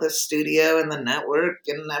 the studio and the network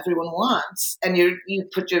and everyone wants. And you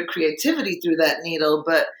put your creativity through that needle,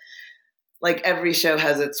 but like every show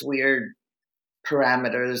has its weird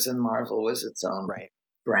parameters, and Marvel was its own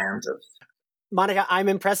brand of. Monica, I'm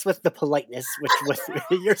impressed with the politeness with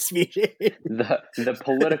your speaking. The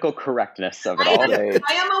political correctness of it all. I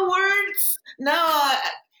am a words. No,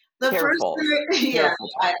 the Careful. first. Yeah,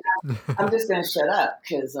 I'm just going to shut up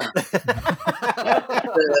because. Yeah,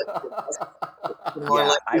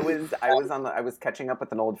 I was catching up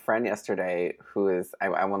with an old friend yesterday who is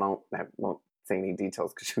I won't say any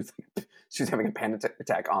details because she was having a panic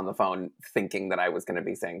attack on the phone, thinking that I was going to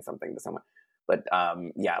be saying something to someone. But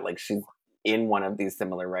like she's in one of these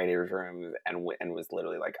similar writers' rooms and was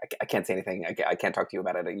literally like, I can't say anything. I can't talk to you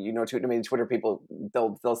about it. Twitter people,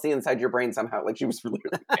 they'll see inside your brain somehow. Like she was really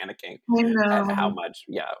panicking at how much.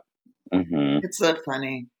 Yeah, It's so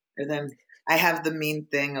funny. And then I have the mean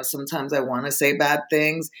thing of sometimes I want to say bad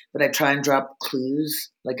things, but I try and drop clues.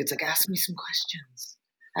 Like it's like, ask me some questions.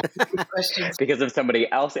 Because if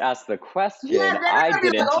somebody else asked the question, I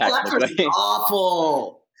didn't technically. That's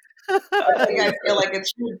awful. I feel like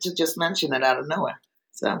it's rude to just mention it out of nowhere.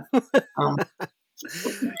 So,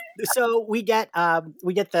 so we get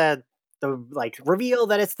the like reveal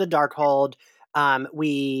that it's the Darkhold.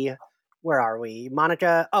 Where are we?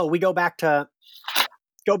 Monica. Oh, we go back to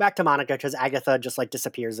Monica because Agatha just like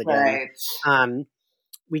disappears again. Right.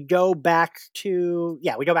 We go back to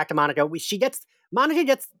Monica. Monica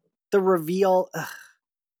gets the reveal. Ugh.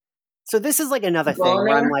 So this is like another thing where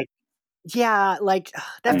I'm like, yeah, like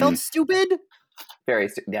that felt stupid.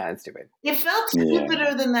 It's stupid. It felt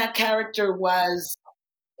stupider than that character was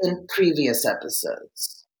in previous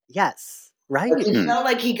episodes. Yes, right. Like, it felt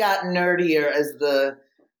like he got nerdier as the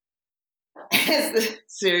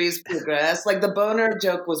series progressed. Like the boner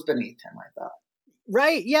joke was beneath him, I thought.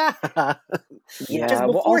 Right? Yeah. Because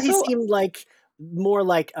before he seemed like more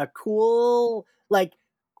like a cool like.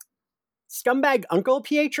 Scumbag Uncle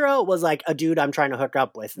Pietro was like a dude I'm trying to hook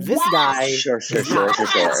up with. This guy, sure.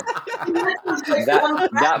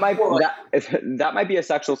 that might be a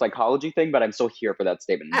sexual psychology thing, but I'm still here for that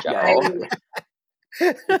statement in general.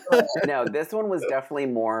 No, this one was definitely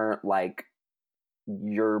more like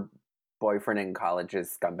your boyfriend in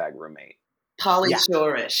college's scumbag roommate. Polly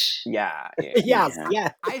Shore-ish. Yeah.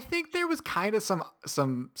 I think there was kind of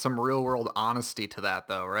some real world honesty to that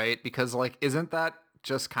though, right? Because like, isn't that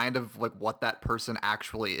just kind of like what that person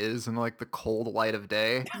actually is in like the cold light of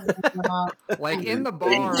day? Like in the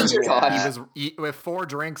bar, he was with 4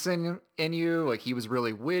 drinks in you. Like he was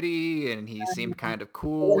really witty and he seemed kind of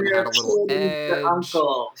cool and had a little edge.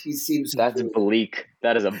 Uncle, he seems. That's bleak.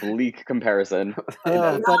 That is a bleak comparison.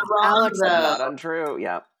 But Alex, not untrue.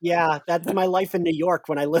 Yeah, that's my life in New York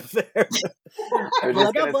when I lived there. I was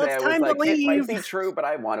just gonna say, it might be true, but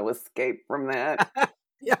I want to escape from that.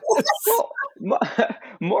 Yeah. Well,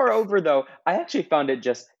 moreover, though, I actually found it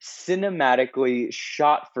just cinematically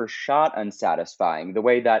shot for shot unsatisfying. The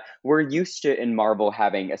way that we're used to in Marvel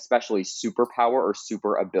having especially superpower or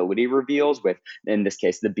super ability reveals with, in this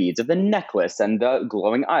case, the beads of the necklace and the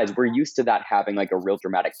glowing eyes. We're used to that having like a real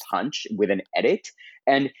dramatic punch with an edit.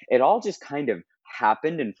 And it all just kind of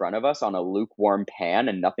happened in front of us on a lukewarm pan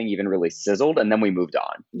and nothing even really sizzled. And then we moved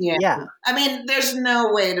on. Yeah. I mean, there's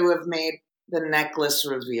no way to have made the necklace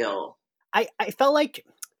reveal. I felt like,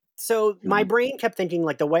 so my brain kept thinking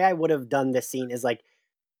like the way I would have done this scene is like,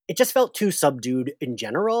 it just felt too subdued in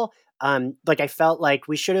general. Like I felt like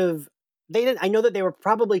we should have. They didn't. I know that they were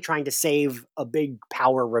probably trying to save a big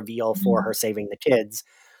power reveal for her saving the kids,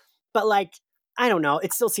 but like I don't know.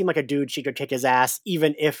 It still seemed like a dude she could kick his ass,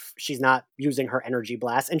 even if she's not using her energy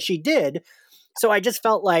blast, and she did. So I just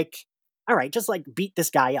felt like, all right, just like beat this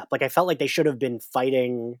guy up. Like I felt like they should have been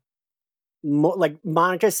fighting. Like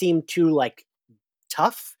Monica seemed too like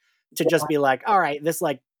tough to just be like, all right, this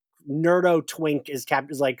like nerdo twink is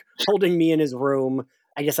like holding me in his room.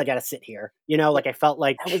 I guess I gotta sit here. You know, like I felt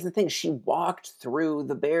like that was the thing. She walked through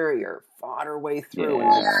the barrier, fought her way through,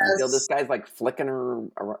 Yes. and this guy's like flicking her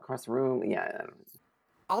across the room. Yeah.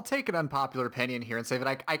 I'll take an unpopular opinion here and say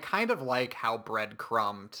that I kind of like how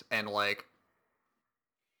breadcrumbed and like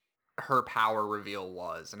her power reveal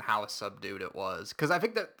was and how subdued it was. Because I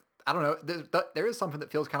think that, I don't know, there is something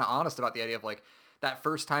that feels kind of honest about the idea of like that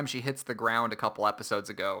first time she hits the ground a couple episodes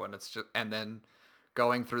ago, and it's just, and then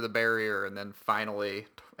going through the barrier, and then finally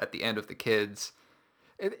at the end of the kids.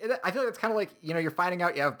 I feel like it's kind of like, you know, you're finding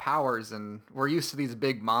out you have powers, and we're used to these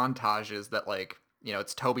big montages that like, you know,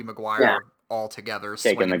 it's Tobey Maguire all together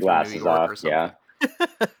Taking the glasses off, yeah.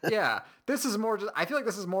 Yeah, this is more just, I feel like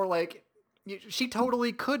this is more like she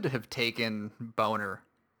totally could have taken Boner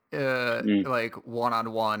like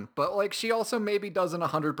one-on-one, but like she also maybe doesn't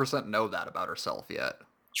 100% know that about herself yet.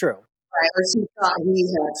 True. Right, or she thought he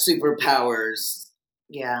had superpowers.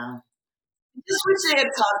 Yeah. I just wish they had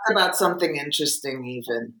talked about something interesting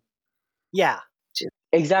even. Yeah.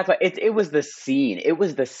 Exactly. It was the scene. It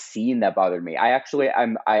was the scene that bothered me. I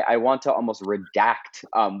want to almost redact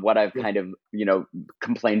what I've kind of, you know,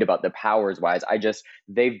 complained about the powers wise.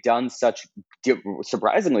 They've done such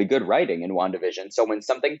surprisingly good writing in WandaVision. So when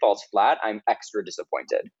something falls flat, I'm extra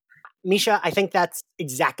disappointed. Misha, I think that's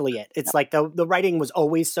exactly it. It's like the writing was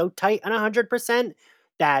always so tight on 100%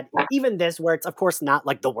 that even this, where it's of course not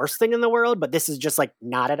like the worst thing in the world, but this is just like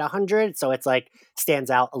not at 100, so it's like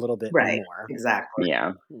stands out a little bit more. Exactly.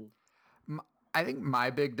 Yeah. I think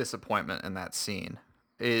my big disappointment in that scene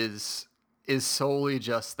is solely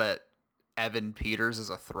just that Evan Peters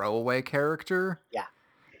is a throwaway character. Yeah.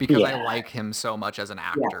 Because I like him so much as an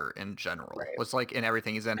actor in general. Right. It's like in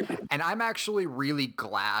everything he's in. And I'm actually really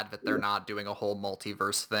glad that they're not doing a whole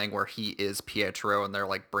multiverse thing where he is Pietro and they're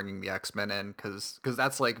like bringing the X-Men in, because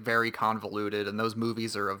that's like very convoluted, and those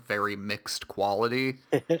movies are of very mixed quality,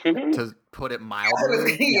 to put it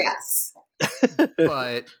mildly. Yes.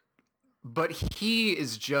 But he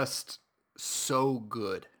is just so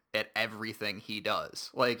good at everything he does.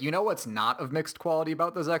 Like, you know what's not of mixed quality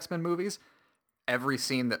about those X-Men movies? Every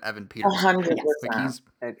scene that Evan Peters 100%. like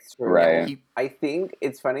It's true. Right. I think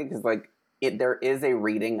it's funny because like there is a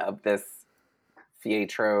reading of this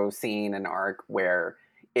Pietro scene and arc where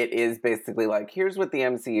it is basically like, here's what the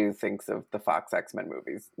MCU thinks of the Fox X-Men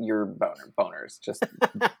movies. You're boners, just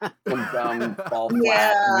some dumb, fall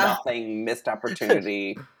flat, nothing, missed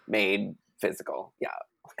opportunity, made physical. Yeah.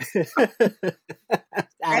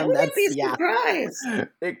 I wouldn't be surprised.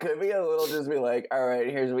 It could be a little just be like, all right,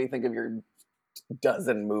 here's what we think of your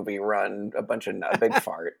dozen movie run, a bunch of big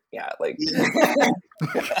fart. Yeah, like.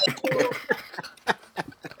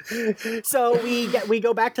 So we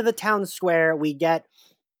go back to the town square.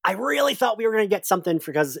 I really thought we were going to get something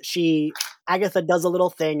because Agatha does a little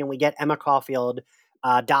thing, and we get Emma Caulfield,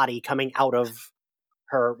 Dottie, coming out of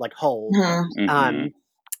her like hole. Mm-hmm.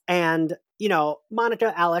 And you know,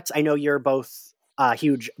 Monica, Alex, I know you're both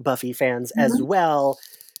huge Buffy fans as well.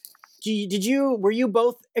 Were you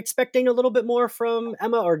both expecting a little bit more from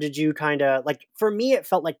Emma, or did you kind of like, for me, it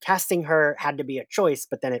felt like casting her had to be a choice,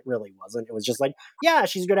 but then it really wasn't. It was just like, yeah,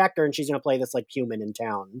 she's a good actor and she's going to play this like human in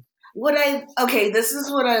town. This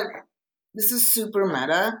is super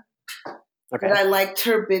meta. Okay. But I liked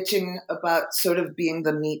her bitching about sort of being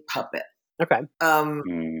the meat puppet. Okay.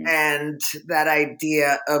 And that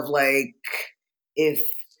idea of like,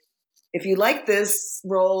 if you like this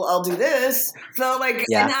role, I'll do this. So like,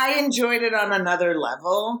 and I enjoyed it on another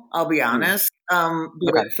level, I'll be honest. But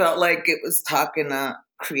it felt like it was talking to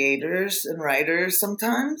creators and writers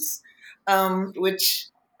sometimes, which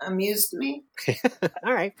amused me.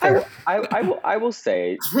 All right. I will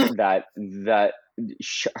say that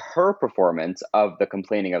her performance of the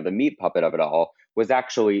complaining of the meat puppet of it all was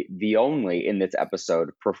actually the only, in this episode,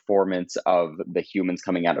 performance of the humans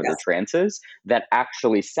coming out of their trances that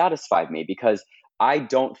actually satisfied me, because I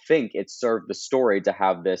don't think it served the story to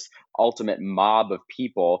have this ultimate mob of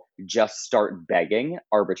people just start begging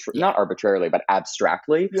not arbitrarily, but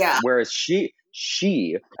abstractly. Yeah. Whereas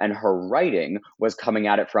she and her writing was coming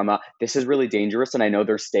at it from this is really dangerous and I know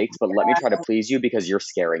there's stakes, but let me try to please you because you're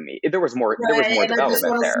scaring me. There was more development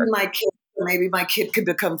there. See my kids maybe my kid could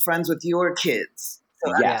become friends with your kids.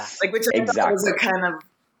 So Yes, like, which I thought was exactly. a kind of,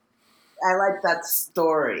 I like that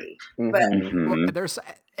story. But Mhm.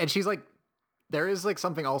 And she's like, there is like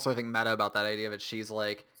something also I think meta about that idea that she's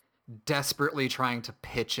like desperately trying to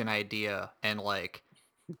pitch an idea and like,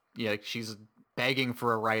 yeah, she's begging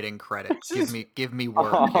for a writing credit. Give me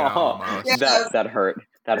work, almost. Yeah. That hurt.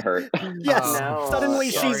 That hurt. Yes. No, Suddenly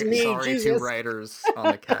yeah. she's me. Sorry, Jesus. 2 writers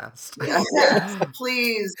on the cast. yes,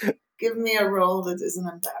 please give me a role that isn't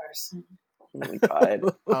embarrassing. Oh my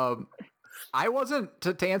God. I wasn't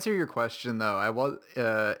to answer your question though. I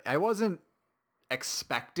wasn't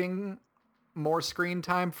expecting more screen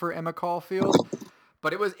time for Emma Caulfield,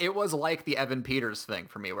 but it was like the Evan Peters thing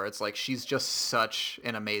for me, where it's like she's just such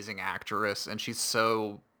an amazing actress, and to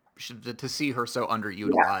see her so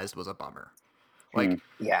underutilized was a bummer. Like,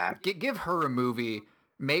 Yeah. give her a movie,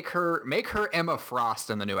 make her Emma Frost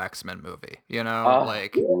in the new X-Men movie. You know, Oh,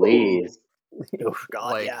 like please. Oh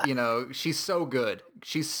God, like yeah. you know, she's so good.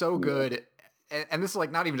 She's so good. And this is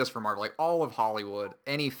like not even just for Marvel, like all of Hollywood,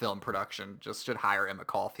 any film production just should hire Emma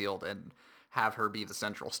Caulfield and have her be the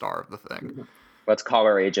central star of the thing. Let's call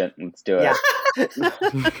her agent. Let's do it.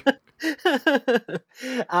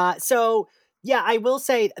 Yeah. So yeah, I will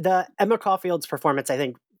say the Emma Caulfield's performance, I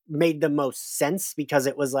think, made the most sense because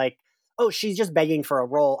it was like, oh, she's just begging for a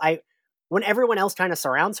role. When everyone else kind of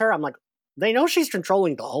surrounds her, I'm like, they know she's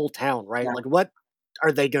controlling the whole town, right? Yeah. Like, what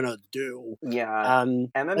are they gonna do? Yeah. Emma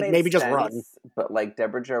like made maybe sense, just run. but like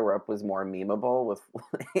Deborah Jo Rupp was more memeable with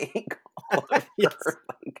like all of Yes. her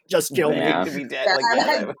like Just kill me. Yeah. to be dead. Yeah, Like, I yeah,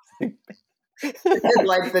 had- I was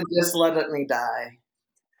like, like the just let me die.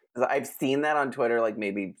 I've seen that on Twitter like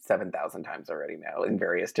maybe 7,000 times already now in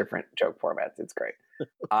various different joke formats. It's great.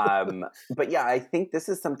 But yeah, I think this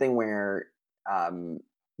is something where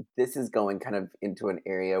this is going kind of into an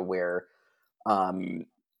area where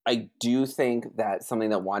I do think that something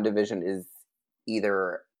that WandaVision is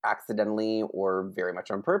either accidentally or very much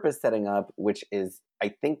on purpose setting up, which is I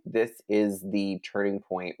think this is the turning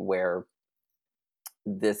point where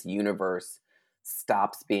this universe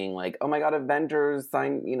stops being like, oh my God, Avengers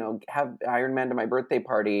sign, have Iron Man to my birthday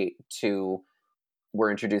party, to we're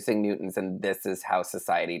introducing mutants and this is how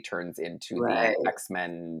society turns into Right. the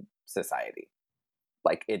X-Men society.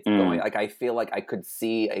 Like it's going, like I feel like I could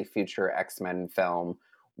see a future X-Men film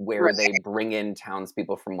where Right. they bring in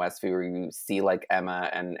townspeople from Westview, where you see like Emma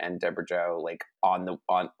and Deborah Jo like on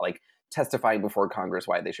like testifying before Congress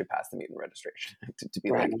why they should pass the mutant registration to be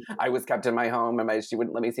Right. like, I was kept in my home and she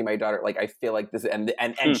wouldn't let me see my daughter. Like I feel like this and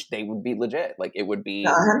they would be legit. Like it would be,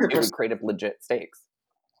 it would create legit stakes.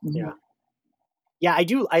 Yeah. Yeah,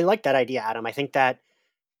 I like that idea, Adam. I think that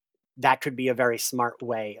could be a very smart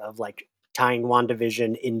way of like tying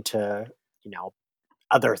WandaVision into,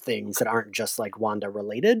 other things that aren't just like Wanda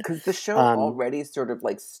related. Because the show already sort of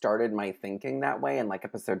like started my thinking that way in like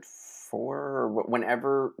episode 4,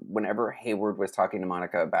 whenever Hayward was talking to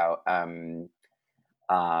Monica about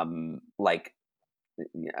like,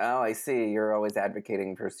 oh, I see, you're always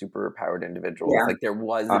advocating for superpowered individuals. Yeah. Like there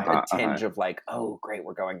was a tinge of like, oh great,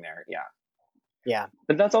 we're going there. Yeah. Yeah.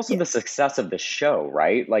 But that's also the success of the show,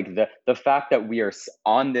 right? Like the fact that we are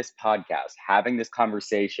on this podcast having this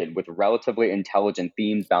conversation with relatively intelligent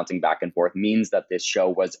themes bouncing back and forth means that this show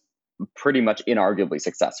was pretty much inarguably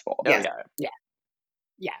successful. Yeah.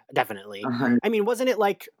 Yeah, definitely. 100. I mean, wasn't it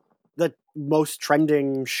like the most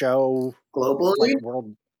trending show Globally? like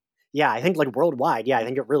world? Yeah, I think like worldwide. Yeah, I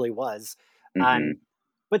think it really was. Mhm.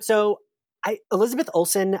 But so Elizabeth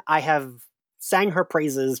Olsen, I have sang her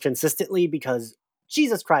praises consistently because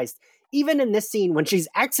Jesus Christ, even in this scene when she's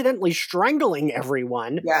accidentally strangling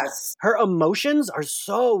everyone, Yes. her emotions are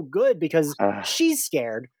so good because she's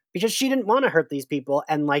scared because she didn't want to hurt these people.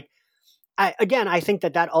 And like, I think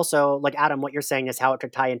that also, like Adam, what you're saying is how it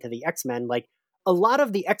could tie into the X-Men. Like a lot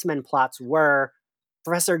of the X-Men plots were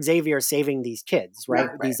Professor Xavier saving these kids, right?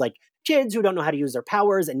 Right. These like kids who don't know how to use their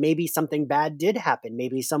powers, and maybe something bad did happen.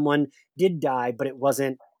 Maybe someone did die, but it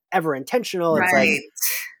wasn't ever intentional. It's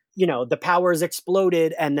like, the powers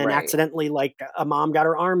exploded and then accidentally like a mom got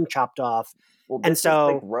her arm chopped off. Well, this is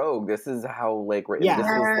like Rogue. This is how like this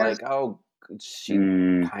was like, oh, she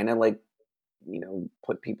kind of like,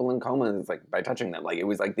 put people in comas like by touching them. Like it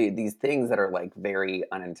was like these things that are like very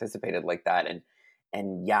unanticipated like that.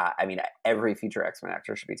 And yeah, I mean, every future X-Men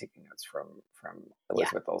actor should be taking notes from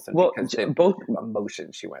Elizabeth Olsen, because both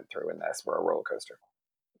emotions she went through in this were a roller coaster.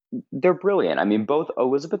 They're brilliant. I mean, both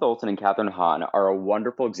Elizabeth Olsen and Kathryn Hahn are a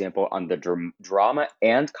wonderful example on the drama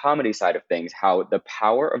and comedy side of things, how the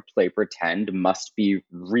power of play pretend must be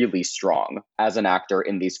really strong as an actor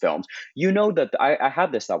in these films. You know that I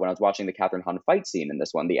had this thought when I was watching the Kathryn Hahn fight scene in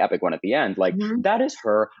this one, the epic one at the end. Like, that is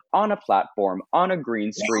her on a platform, on a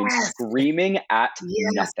green screen, screaming at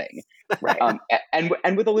nothing. Right.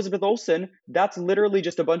 And with Elizabeth Olsen, that's literally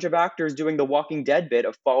just a bunch of actors doing the Walking Dead bit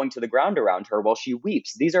of falling to the ground around her while she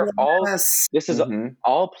weeps. These are all, this is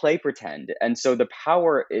all play pretend. And so the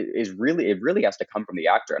power is really, it really has to come from the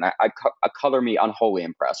actor. And I color me unwholly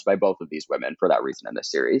impressed by both of these women for that reason in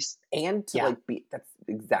this series. And to like be, that's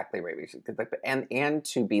exactly right. Like, and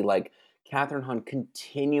to be like Kathryn Hahn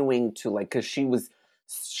continuing to like, because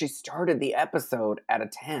she started the episode at a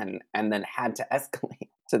 10 and then had to escalate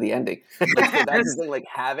to the ending. Like, so that's the thing, like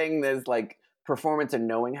having this like performance and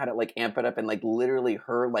knowing how to like amp it up, and like literally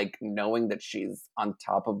her like knowing that she's on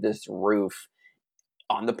top of this roof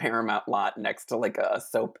on the Paramount lot next to like a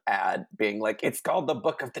soap ad being like, it's called The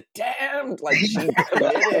Book of the Damned. Like she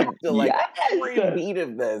committed to like every beat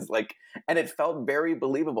of this. Like, and it felt very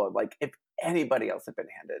believable. Like if anybody else had been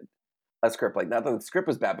handed a script like that, the script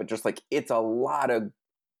was bad, but just like it's a lot of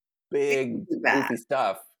big goofy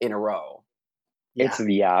stuff in a row.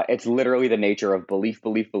 It's literally the nature of belief.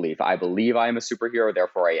 I believe I am a superhero,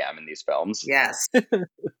 therefore I am in these films. Yes.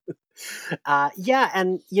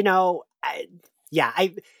 And you know,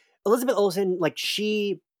 Elizabeth Olsen, like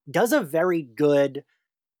she does a very good,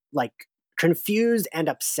 like confused and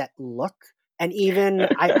upset look. And even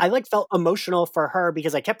I like felt emotional for her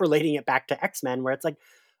because I kept relating it back to X-Men, where it's like,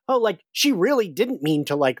 oh, like she really didn't mean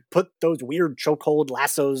to like put those weird chokehold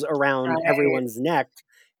lassos around everyone's neck.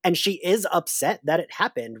 And she is upset that it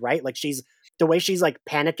happened, right? Like the way she's like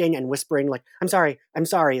panicking and whispering, like, I'm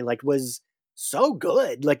sorry, like was so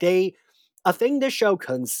good. Like a thing this show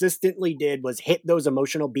consistently did was hit those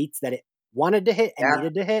emotional beats that it wanted to hit and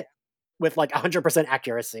needed to hit with like 100%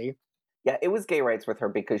 accuracy. Yeah, it was gay rights with her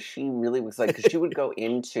because she really was like, because she would go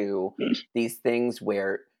into these things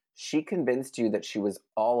where she convinced you that she was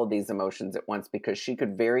all of these emotions at once, because she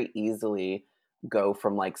could very easily go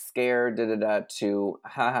from like scared to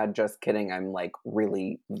haha, just kidding, I'm like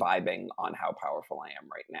really vibing on how powerful I am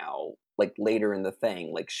right now, like later in the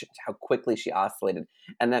thing, like how quickly she oscillated.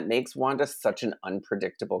 And that makes Wanda such an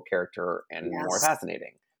unpredictable character and more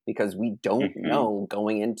fascinating, because we don't know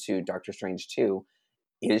going into Doctor Strange 2,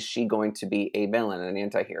 is she going to be a villain, an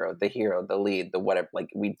anti-hero, the hero, the lead, the whatever? Like,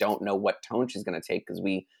 we don't know what tone she's going to take, because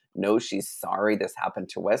we know she's sorry this happened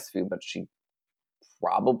to Westview, but she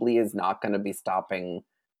probably is not going to be stopping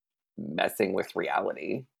messing with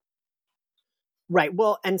reality. Right.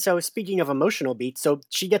 Well, and so speaking of emotional beats, so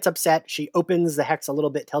she gets upset, she opens the hex a little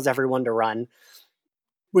bit, tells everyone to run,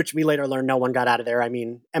 which we later learn no one got out of there. I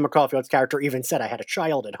mean, Emma Caulfield's character even said, I had a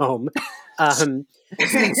child at home.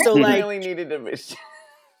 So like, really needed to...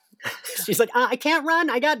 She's like, I can't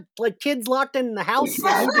run. I got like kids locked in the house.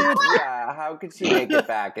 Like you did. Yeah, how could she make it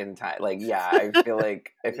back in time? Like, yeah, I feel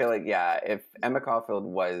like, yeah, if Emma Caulfield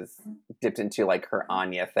was dipped into like her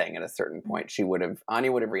Anya thing at a certain point,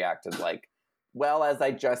 Anya would have reacted like, well, as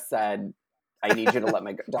I just said, I need you to let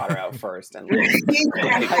my daughter out first. And like,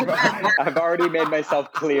 I've already made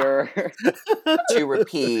myself clear. To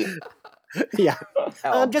repeat. Yeah.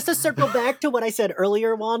 Just to circle back to what I said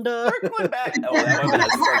earlier, Wanda. Circling back. Oh, that would have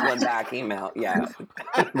been a circling back email. Yeah.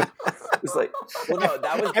 It's like, well, no,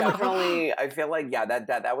 that was definitely, I feel like, yeah,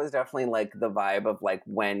 that was definitely like the vibe of like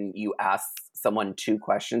when you ask someone 2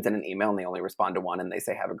 questions in an email and they only respond to one and they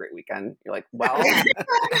say, have a great weekend. You're like, well,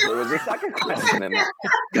 there was a second question in there.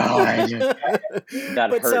 God.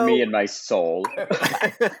 That hurt me in my soul.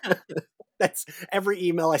 That's every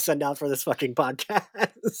email I send out for this fucking podcast.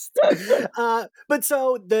 But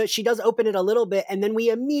so she does open it a little bit, and then we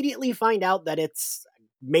immediately find out that it's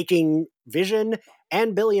making Vision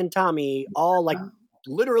and Billy and Tommy all like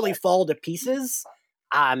literally fall to pieces.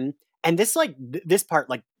 And this like this part,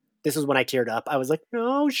 like this is when I teared up. I was like,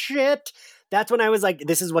 oh shit. That's when I was like,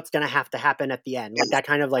 this is what's gonna have to happen at the end. Like that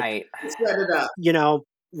kind of like set it up. You know,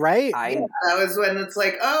 right? That was when it's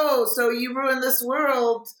like, oh, so you ruined this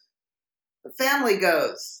world. The family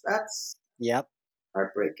goes. That's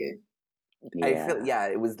heartbreaking. Yeah. I feel,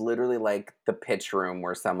 it was literally like the pitch room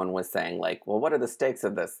where someone was saying like, well, what are the stakes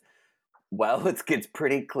of this? Well, it gets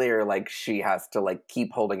pretty clear, like she has to like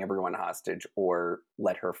keep holding everyone hostage or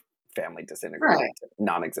let her family disintegrate into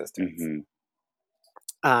non-existence.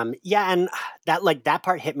 And that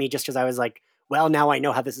part hit me just because I was like, well, now I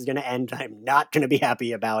know how this is going to end. I'm not going to be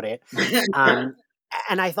happy about it. And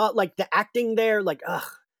I thought like the acting there, like,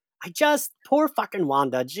 poor fucking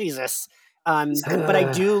Wanda, Jesus. But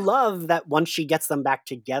I do love that once she gets them back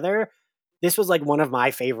together, this was like one of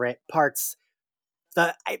my favorite parts.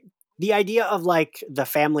 The idea of like the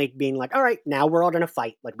family being like, all right, now we're all going to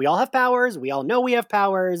fight. Like we all have powers. We all know we have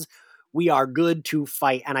powers. We are good to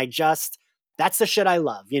fight. And that's the shit I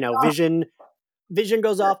love. You know, Vision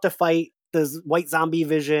goes off to fight the white zombie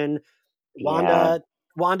Vision.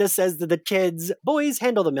 Wanda says to the kids, boys,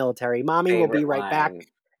 handle the military. Mommy will be right back.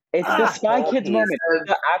 It's the Spy Kids moment.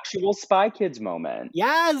 The actual Spy Kids moment.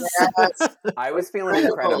 Yes. I was feeling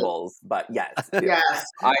Incredibles, but yes. Yes.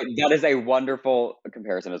 That is a wonderful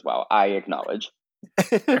comparison as well. I acknowledge.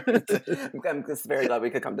 I'm just very glad we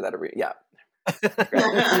could come to that agreement. Yeah.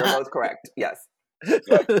 You're both correct. Yes.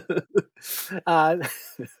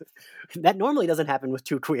 That normally doesn't happen with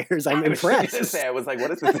two queers. I'm impressed. I was like,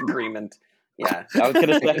 what is this agreement? Yeah. I was going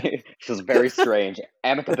to say, this is very strange.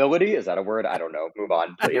 Amicability? Is that a word? I don't know. Move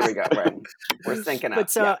on. Please. Here we go. We're syncing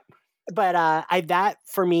up. That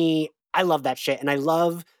for me, I love that shit. And I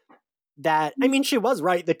love that. I mean, she was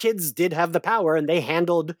right. The kids did have the power and they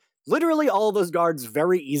handled literally all those guards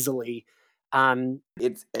very easily.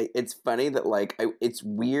 It's funny that like it's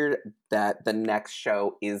weird that the next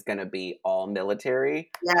show is gonna be all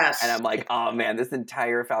military. Yes, and I'm like, oh man, this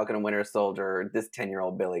entire Falcon and Winter Soldier, this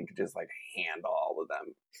 10-year-old Billy could just like handle all of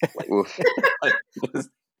them.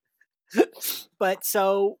 But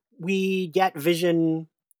so we get Vision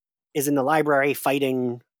is in the library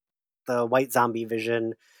fighting the white zombie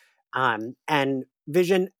Vision, and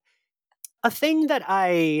Vision. A thing that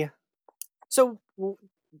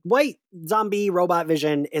white zombie robot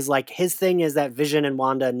Vision is like his thing is that Vision and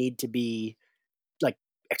Wanda need to be like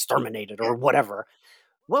exterminated or whatever.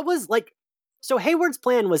 What was like, so Hayward's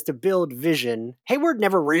plan was to build Vision. Hayward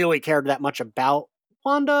never really cared that much about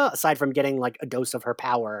Wanda aside from getting like a dose of her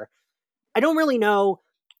power. I don't really know.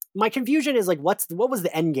 My confusion is like, what was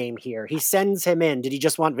the end game here? He sends him in. Did he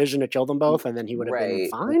just want Vision to kill them both and then he would have been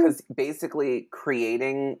fine? Because basically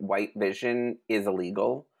creating white Vision is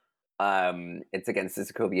illegal. It's against the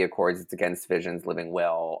Sokovia Accords. It's against Vision's living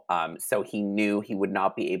will. So he knew he would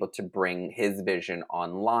not be able to bring his Vision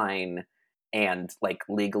online and like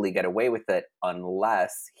legally get away with it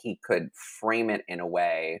unless he could frame it in a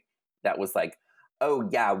way that was like, oh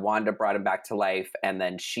yeah, Wanda brought him back to life and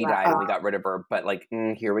then she died and we got rid of her. But like,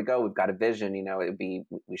 here we go. We've got a Vision, we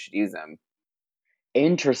should use him.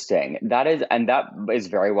 Interesting. That is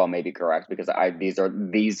very well maybe correct because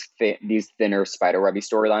these thinner spiderwebby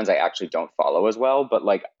storylines I actually don't follow as well. But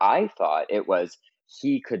like I thought it was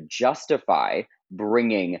he could justify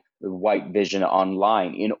bringing the white Vision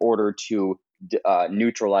online in order to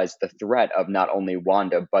neutralize the threat of not only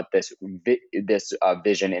Wanda but this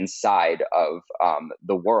Vision inside of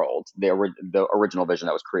the world, the original Vision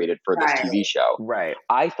that was created for this TV show. Right.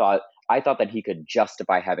 I thought that he could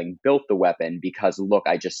justify having built the weapon because, look,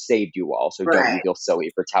 I just saved you all, so don't you feel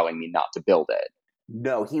silly for telling me not to build it.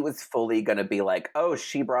 No, he was fully going to be like, oh,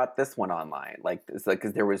 she brought this one online. Like, it's like,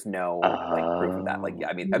 because there was no like proof of that. Like, yeah,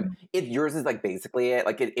 I mean, yours is like basically it.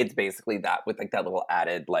 Like, it's basically that with like that little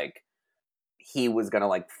added, like, he was going to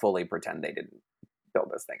like fully pretend they didn't build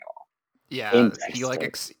this thing at all. Yeah, he like,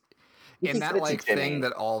 in that like thing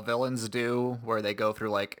that all villains do where they go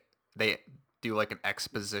through like, they do like an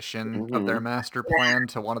exposition of their master plan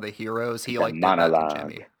to one of the heroes. He like did that to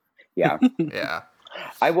Jimmy. Yeah. Yeah.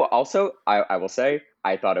 I will say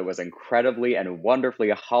I thought it was incredibly and wonderfully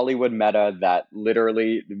Hollywood meta that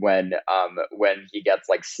literally when he gets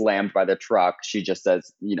like slammed by the truck, she just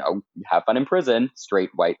says, have fun in prison, straight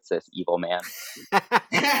white cis evil man.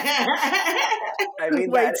 I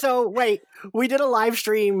mean, wait, we did a live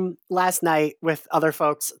stream last night with other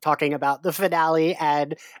folks talking about the finale,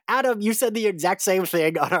 and Adam, you said the exact same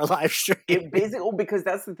thing on our live stream. Because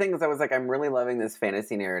that's the thing is I was like, I'm really loving this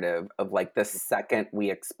fantasy narrative of like the second we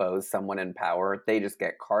expose someone in power, they just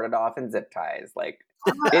get carted off in zip ties. Like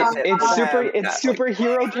it's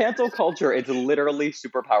superhero cancel culture. It's literally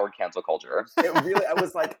superpowered cancel culture. It really, I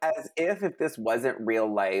was like, as if this wasn't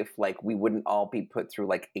real life, like we wouldn't all be put through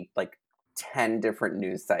like 10 different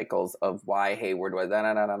news cycles of why Hayward was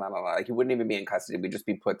like he wouldn't even be in custody. We'd just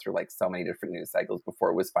be put through like so many different news cycles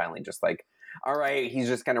before it was finally just like, all right, he's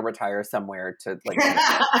just gonna retire somewhere to like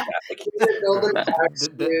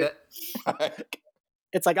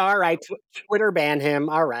it's like, all right, Twitter ban him,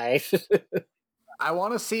 all right. I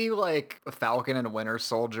want to see like Falcon and Winter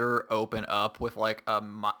Soldier open up with like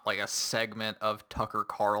a segment of Tucker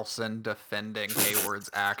Carlson defending Hayward's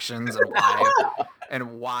actions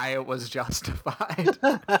and why it was justified.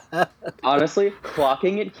 Honestly,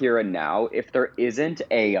 clocking it here and now, if there isn't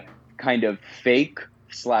a kind of fake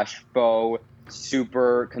 /faux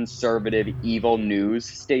super conservative, evil news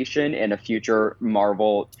station in a future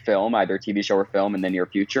Marvel film, either TV show or film in the near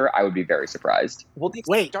future, I would be very surprised. Well, they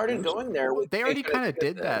Wait. started going there with They already J. Jonah kind of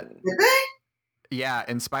did that. Jameson. Did they? Yeah,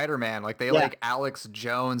 in Spider-Man, like they Yeah. like Alex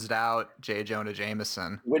Jones'd out J. Jonah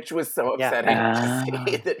Jameson. Which was so Yeah. upsetting to Ah.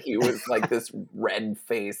 see that he was like this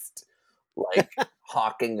red-faced, like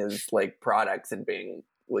hawking his like products and being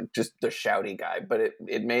like just the shouty guy. But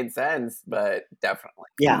it made sense, but definitely.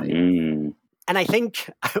 Yeah. Mm. And I think,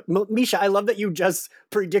 Misha, I love that you just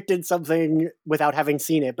predicted something without having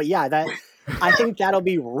seen it. But yeah, that I think that'll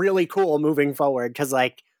be really cool moving forward because,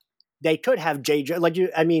 like, they could have like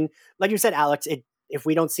you said, Alex. If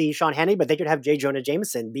we don't see Sean Hannity, but they could have J. Jonah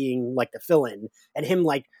Jameson being like the fill-in and him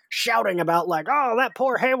like shouting about like, oh, that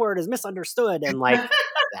poor Hayward is misunderstood, and like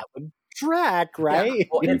that would track, right? Yeah.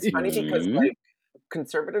 Well, it's funny because Mhm. like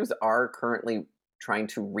conservatives are currently trying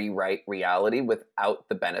to rewrite reality without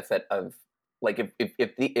the benefit of like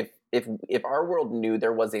if our world knew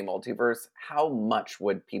there was a multiverse, how much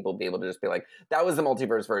would people be able to just be like, that was the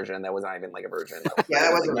multiverse version, that was not even like a version. Yeah,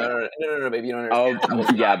 that wasn't no, baby, you don't Oh, understand. That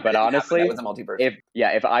was yeah, not- but that honestly, was a multiverse.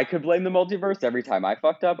 if I could blame the multiverse every time I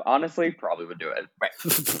fucked up, honestly, probably would do it.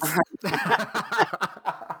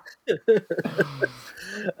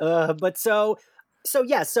 But so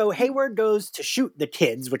Hayward goes to shoot the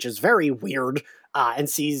kids, which is very weird, and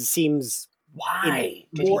seems Why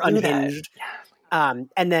did more he do that? unhinged.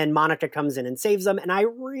 And then Monica comes in and saves them, and I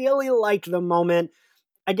really like the moment.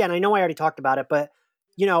 Again, I know I already talked about it, but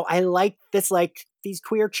you know, I like this, like these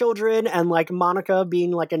queer children, and like Monica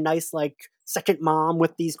being like a nice like second mom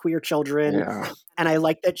with these queer children, Yeah. and I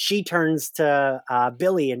like that she turns to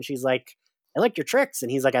Billy and she's like, I like your tricks,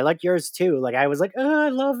 and he's like, I like yours too. Like I was like, oh, I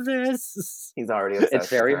love this. He's already obsessed It's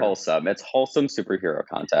very with her. wholesome. It's wholesome superhero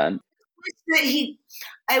content.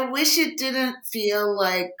 I wish it didn't feel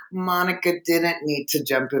like Monica didn't need to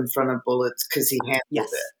jump in front of bullets because he handled Yes.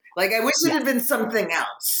 it. Like I wish it had been something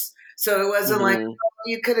else. So it wasn't like, Mhm. oh,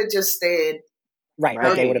 you could have just stayed. Right,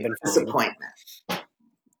 Right. okay, would have been fine. Disappointment.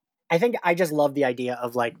 I think I just love the idea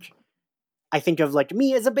of like, I think of like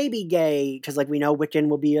me as a baby gay because like we know Wiccan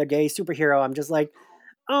will be a gay superhero. I'm just like,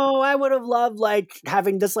 oh, I would have loved like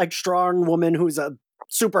having this like strong woman who's a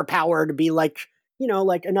superpower to be like, you know,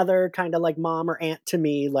 like another kind of like mom or aunt to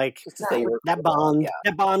me. Like Just to say you were that cool. bond, Yeah.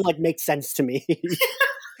 that bond like makes sense to me.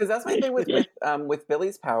 Because that's my thing with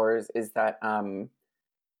Billy's powers is that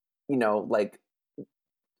you know, like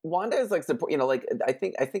Wanda is like support. You know, like I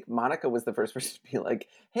think Monica was the first person to be like,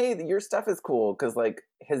 "Hey, your stuff is cool," because like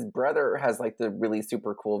his brother has like the really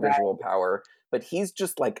super cool visual power, but he's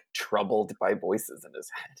just like troubled by voices in his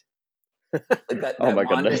head. Like that Oh my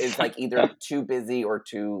Wanda goodness. is like either too busy or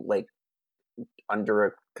too like under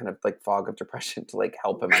a kind of like fog of depression to like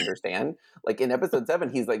help him understand. Like in episode 7,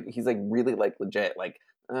 he's like really like legit like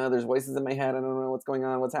there's voices in my head. I don't know what's going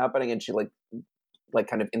on, what's happening, and she like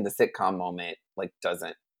kind of in the sitcom moment like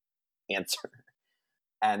doesn't answer,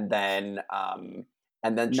 and then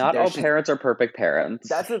Not all parents are perfect parents.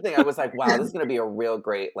 that's the thing. I was like, wow, this is gonna be a real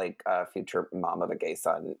great like future mom of a gay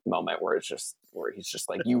son moment where he's just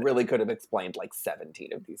like, you really could have explained like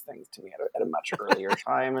 17 of these things to me at a much earlier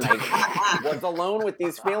time, and I was alone with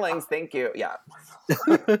these feelings. Thank you. Yeah.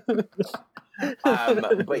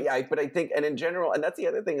 But I think, and in general, and that's the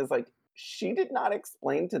other thing is like, she did not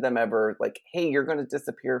explain to them ever like, hey, you're going to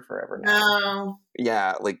disappear forever now. No.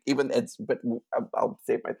 Yeah, like even but I'll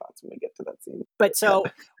save my thoughts when we get to that scene. But so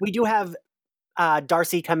we do have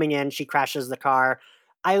Darcy coming in. She crashes the car.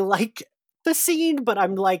 I like the scene, but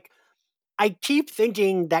I'm like, I keep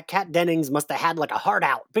thinking that Kat Dennings must have had like a heart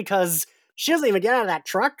out because she doesn't even get out of that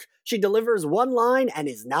truck. She delivers one line and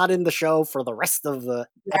is not in the show for the rest of the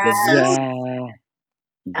episode.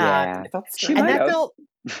 Yeah. I thought She And might that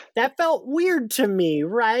have. felt weird to me,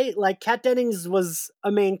 right? Like Kat Dennings was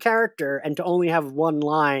a main character, and to only have one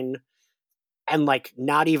line and like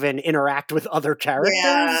not even interact with other characters.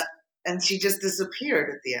 Yeah. And she just disappeared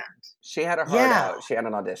at the end. she had a heart Yeah. out. She had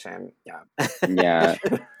an audition. Yeah. Yeah.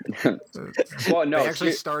 Well, no, they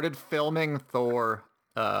actually she- started filming Thor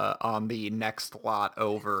on the next lot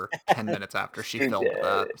over 10 minutes after she filmed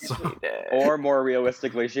that. So. She did. Or more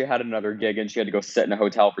realistically, she had another gig and she had to go sit in a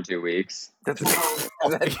hotel for 2 weeks. that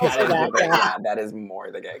Also is that, the gig. yeah. Yeah, that is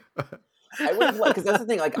more the gig. I would like because that's the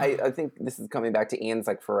thing. Like, I think this is coming back to Ian's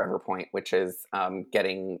like forever point, which is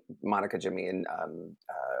getting Monica, Jimmy, and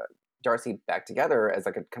Darcy back together as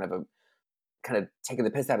like a kind of taking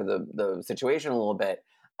the piss out of the situation a little bit.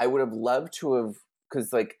 I would have loved to have,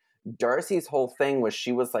 because like Darcy's whole thing was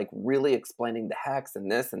she was like really explaining the hex and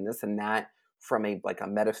this and this and that from a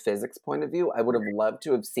metaphysics point of view, I would have loved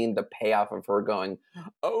to have seen the payoff of her going,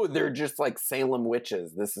 "Oh, they're just like Salem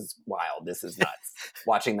witches. This is wild. This is nuts."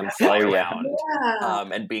 Watching them fly around,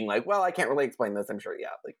 and being like, "Well, I can't really explain this. I'm sure, yeah."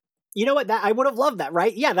 Like, you know what? That I would have loved that,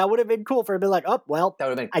 right? Yeah, that would have been cool for her to be like, "Oh, well, that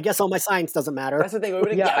would have been. I guess all my science doesn't matter." That's the thing. It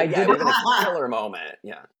would have, I it would have been a killer moment.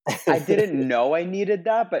 Yeah. I didn't know I needed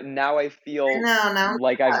that, but now I feel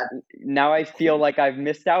like I feel like I've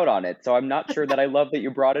missed out on it. So I'm not sure that I love that you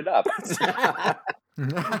brought it up.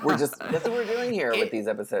 That's what we're doing here with these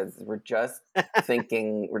episodes. We're just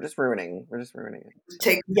thinking. We're just ruining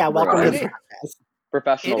it. Welcome to the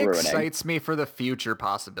professional it ruining. Excites me for the future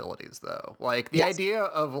possibilities, though. Like the idea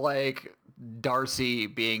of like Darcy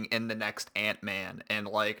being in the next Ant-Man and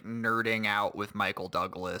like nerding out with Michael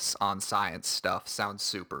Douglas on science stuff sounds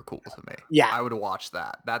super cool to me. Yeah, I would watch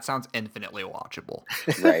that. That sounds infinitely watchable.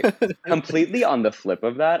 Right. Completely on the flip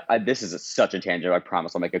of that, this is such a tangent. I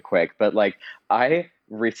promise I'll make it quick. But like, I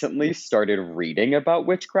recently started reading about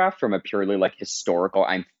witchcraft from a purely like historical,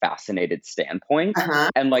 I'm fascinated standpoint,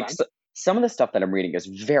 and like. Some of the stuff that I'm reading is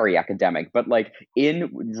very academic, but like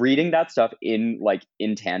in reading that stuff in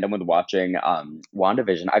tandem with watching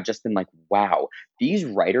WandaVision, I've just been like, wow, these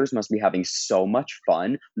writers must be having so much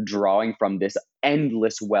fun drawing from this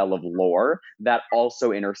endless well of lore that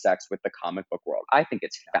also intersects with the comic book world. I think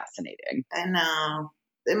it's fascinating. I know.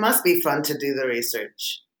 It must be fun to do the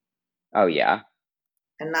research. Oh, yeah.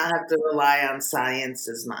 And not have to rely on science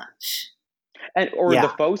as much. Or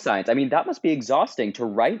the faux science. I mean, that must be exhausting to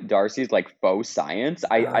write Darcy's like faux science.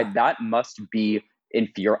 That must be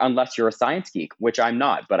inferior, unless you're a science geek, which I'm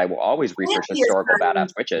not. But I will always research historical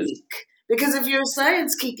badass witches. Because if you're a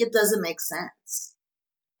science geek, it doesn't make sense.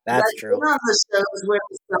 That's true. On the shows where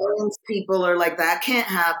the science people are like, that can't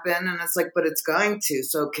happen, and it's like, but it's going to.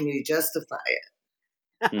 So can you justify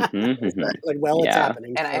it? It's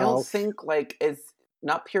happening. And I don't think like it's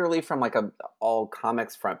not purely from like a all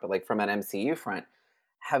comics front, but like from an MCU front,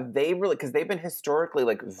 have they really, because they've been historically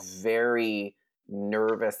like very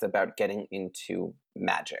nervous about getting into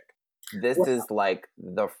magic. This is like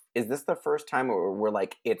is this the first time where we're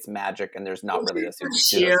like, it's magic and there's not really a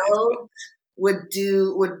Shield would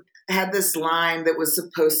had this line that was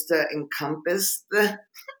supposed to encompass the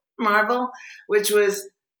Marvel, which was,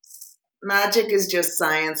 magic is just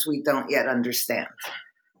science we don't yet understand.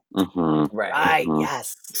 Right.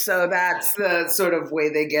 Yes. So that's the sort of way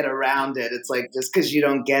they get around it. It's like, just because you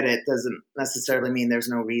don't get it doesn't necessarily mean there's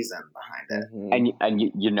no reason behind it. And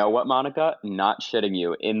you know what, Monica? Not shitting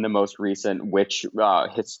you. In the most recent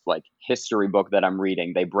history book that I'm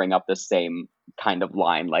reading, they bring up the same kind of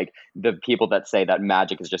line. Like, the people that say that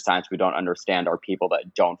magic is just science we don't understand are people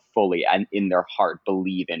that don't fully and in their heart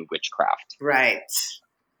believe in witchcraft. Right.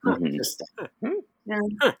 Interesting. Yeah.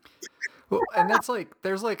 Well, and that's like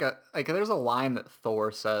there's a line that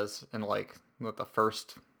Thor says in like the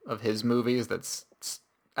first of his movies that's,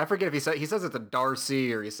 I forget if he says it to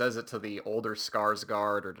Darcy or he says it to the older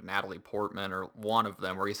Skarsgård or to Natalie Portman or one of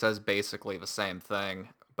them, where he says basically the same thing.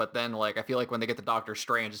 But then like I feel like when they get to Doctor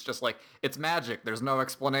Strange, it's just like, it's magic. There's no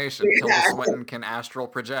explanation. Tilda Swinton can astral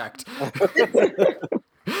project.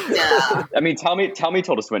 Yeah. I mean, tell me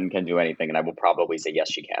Tilda Swinton can do anything, and I will probably say yes,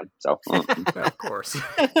 she can. So, of course.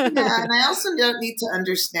 Yeah, and I also don't need to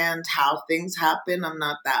understand how things happen. I'm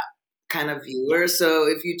not that kind of viewer. So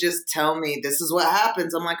if you just tell me this is what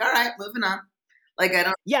happens, I'm like, all right, moving on. Like, I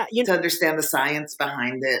don't need to understand the science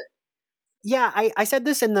behind it. Yeah, I said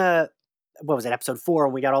this in episode 4,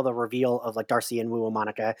 when we got all the reveal of like Darcy and Woo and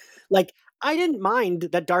Monica. Like, I didn't mind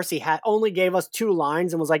that Darcy only gave us 2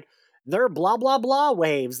 lines and was like, they're blah, blah, blah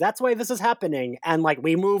waves. That's why this is happening. And like,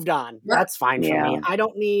 we moved on. That's fine for me. I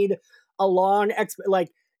don't need a long,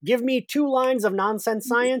 give me 2 lines of nonsense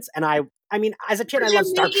science. And I mean, as a kid, I love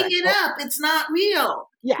Star Trek. You're making it up. It's not real.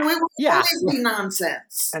 Yeah. So it will always be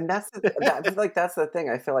nonsense. And that's the thing.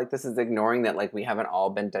 I feel like this is ignoring that, like, we haven't all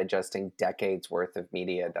been digesting decades worth of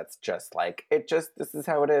media that's just like, this is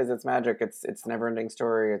how it is. It's magic. It's never ending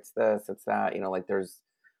story. It's this, it's that, like there's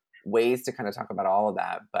ways to kind of talk about all of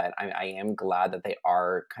that, but I am glad that they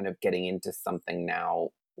are kind of getting into something now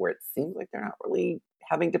where it seems like they're not really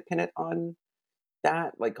having to pin it on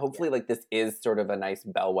that. Like, hopefully, like, this is sort of a nice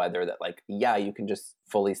bellwether that, like, yeah, you can just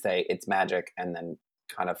fully say it's magic, and then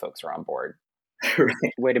kind of folks are on board. Right.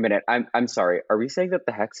 Wait a minute. I'm sorry. Are we saying that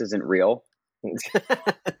the hex isn't real?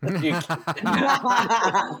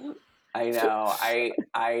 I know.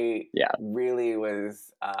 I really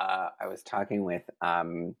was. I was talking with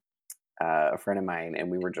a friend of mine,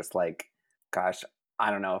 and we were just like, "Gosh,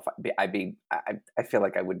 I don't know if I feel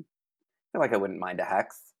like I wouldn't mind a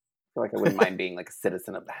hex. I feel like I wouldn't mind being like a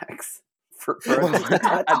citizen of the hex for a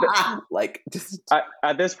touch. Like, just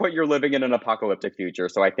at this point, you're living in an apocalyptic future,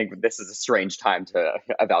 so I think this is a strange time to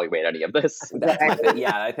evaluate any of this. That's my thing.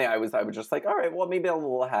 Yeah, I think I was just like, all right, well, maybe a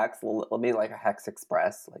little hex, maybe like a hex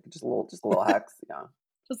express, like just a little hex. Yeah,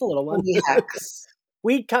 just a little one. Hex.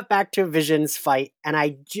 We cut back to Vision's fight, and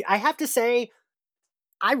I have to say,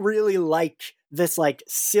 I really like this like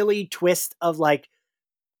silly twist of like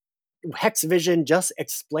Hex Vision just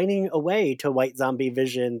explaining away to White Zombie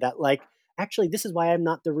Vision that like, actually, this is why I'm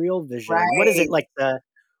not the real Vision. Right. What is it like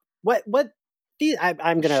what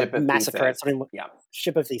I'm gonna Ship of massacre it. Thesis. Yeah,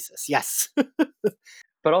 Ship of Thesis. Yes.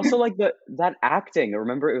 But also like that acting.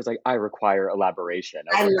 Remember, it was like, I require elaboration.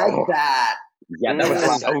 I was like that. Yeah, that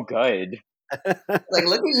was so good. Like,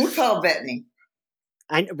 look at you, Paul Bettany.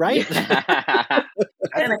 Right? Yeah.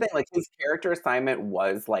 I think like his character assignment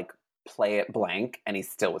was like play it blank, and he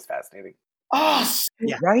still was fascinating. Oh,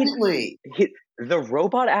 Yeah. absolutely. The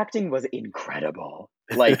robot acting was incredible.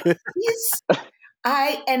 Like,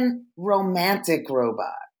 and romantic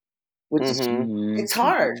robot, which is it's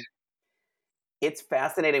hard. It's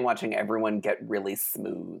fascinating watching everyone get really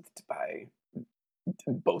smoothed by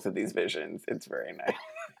both of these visions. It's very nice.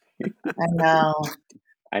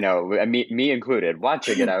 I know. Me included.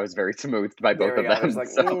 Watching it, I was very smoothed by both of them. I was like,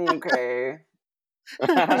 okay.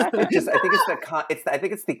 I think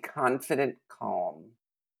it's the confident calm.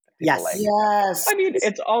 Yes. Like. Yes. I mean,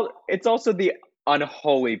 it's also the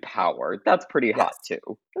unholy power. That's pretty hot too.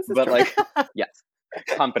 But true. like, yes,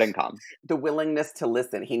 confident calm. The willingness to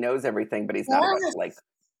listen. He knows everything, but he's not like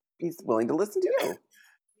he's willing to listen to you.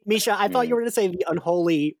 Misha, I thought you were going to say the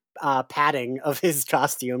unholy padding of his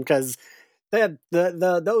costume, because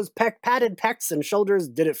those padded pecs and shoulders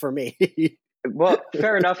did it for me. Well,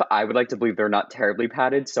 fair enough. I would like to believe they're not terribly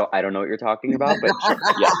padded, so I don't know what you're talking about, but sure,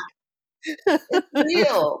 yeah. It's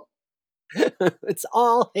real. It's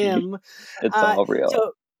all him. It's all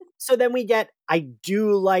real. So then we get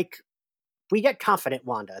confident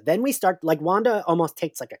Wanda. Then we start, like, Wanda almost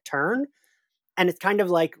takes like a turn, and it's kind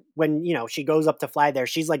of like when, she goes up to fly there,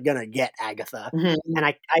 she's like gonna get Agatha. Mm-hmm. And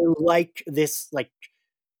I like this, like,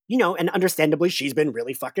 and understandably she's been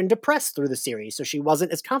really fucking depressed through the series, so she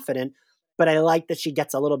wasn't as confident. But I like that she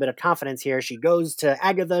gets a little bit of confidence here. She goes to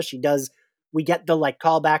Agatha. We get the like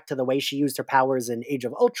callback to the way she used her powers in Age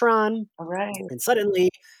of Ultron. All right. And suddenly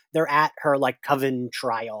they're at her like Coven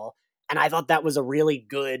trial. And I thought that was a really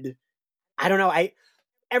good, I don't know,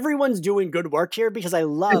 everyone's doing good work here, because I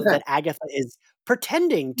love that Agatha is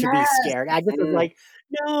pretending to be scared. Agatha's like,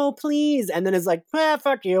 no, please. And then is like,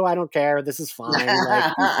 fuck you. I don't care. This is fine.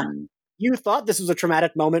 Like, you thought this was a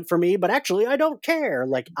traumatic moment for me, but actually I don't care.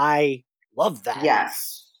 Like, I love that.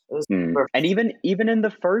 Yes. And even in the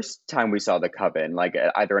first time we saw the Coven, like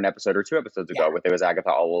either an episode or 2 episodes ago, with it was Agatha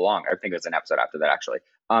all along. I think it was an episode after that, actually.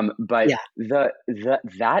 But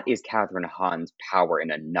that is Catherine Hahn's power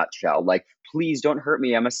in a nutshell. Like, please don't hurt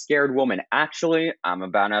me. I'm a scared woman. Actually, I'm a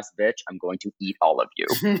badass bitch. I'm going to eat all of you.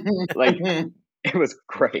 Like, it was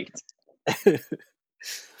great.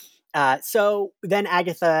 So then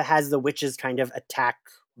Agatha has the witches kind of attack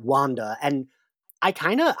Wanda, and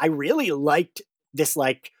I really liked this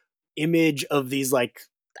like image of these like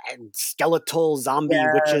skeletal zombie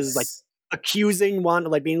witches like accusing Wanda,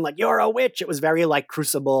 like being like, you're a witch. It was very like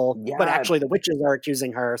Crucible, but actually the witches are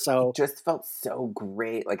accusing her. So it just felt so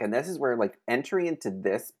great. Like, and this is where like entering into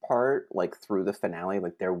this part, like through the finale,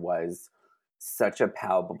 like there was such a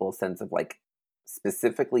palpable sense of like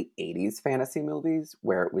specifically 80s fantasy movies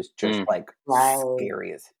where it was just like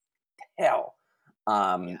scary as hell.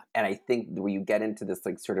 And I think when you get into this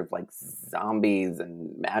like sort of like zombies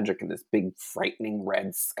and magic and this big frightening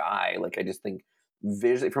red sky, like I just think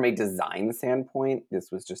visually from a design standpoint, this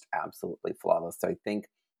was just absolutely flawless. So I think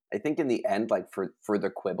in the end, like for the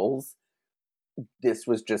quibbles, this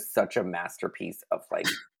was just such a masterpiece of like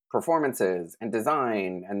performances and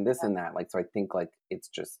design and this and that. Like, so I think like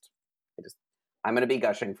I'm going to be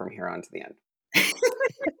gushing from here on to the end.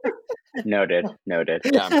 Noted.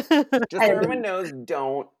 Yeah. Just so everyone knows,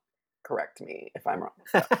 don't correct me if I'm wrong.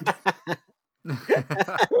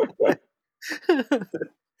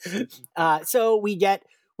 So we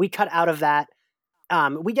cut out of that.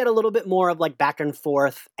 We get a little bit more of like back and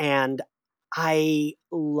forth, and I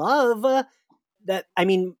love that. I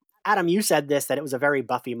mean, Adam, you said this, that it was a very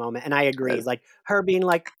Buffy moment, and I agree. Yes. Like her being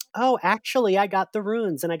like, oh, actually, I got the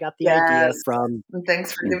runes and I got the idea from.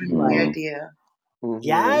 Thanks for giving me my idea. Mm-hmm.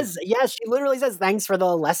 Yes, she literally says, thanks for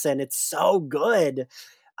the lesson. It's so good.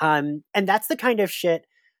 And that's the kind of shit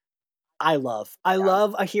I love. I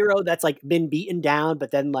love a hero that's like been beaten down,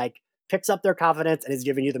 but then like picks up their confidence and is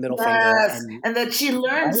giving you the middle finger. And that she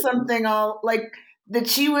learned something all like that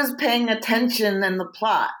she was paying attention in the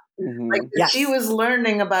plot. Like that Yes. she was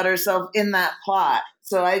learning about herself in that plot.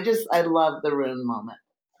 So I love the Rune moment.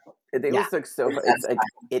 It was like so. It's like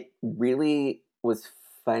it really was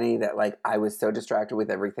funny that like I was so distracted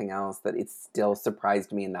with everything else that it still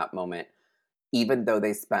surprised me in that moment, even though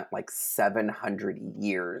they spent like 700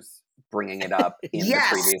 years bringing it up in the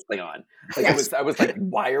previously on. Like I was like,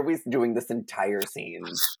 why are we doing this entire scene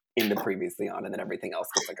in the previously on, and then everything else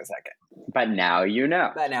gets like a second? But now you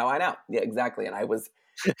know. But now I know. Yeah, exactly. And I was.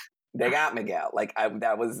 They got Miguel. Like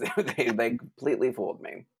they completely fooled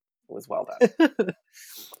me. It was well done.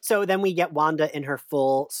 So then we get Wanda in her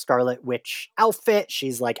full Scarlet Witch outfit.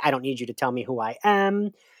 She's like, I don't need you to tell me who I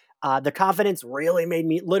am. The confidence really made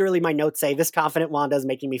me, literally my notes say, this confident Wanda is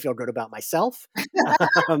making me feel good about myself.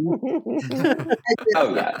 Oh,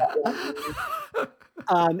 yeah.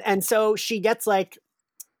 And so she gets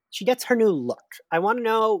her new look. I want to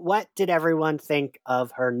know, what did everyone think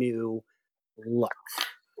of her new look?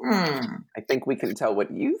 I think we can tell what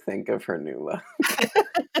you think of her new look.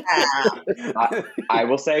 I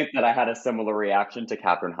will say that I had a similar reaction to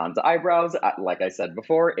Catherine Hahn's eyebrows. Like I said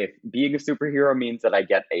before, if being a superhero means that I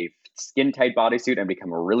get a skin-tight bodysuit and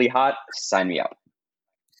become really hot, sign me up.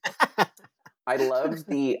 I loved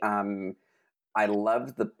the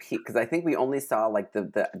because I think we only saw like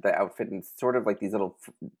the outfit and sort of like these little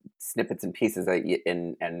snippets and pieces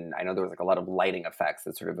and I know there was like a lot of lighting effects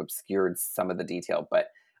that sort of obscured some of the detail, but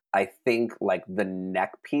I think like the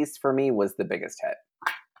neck piece for me was the biggest hit.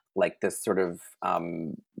 Like this sort of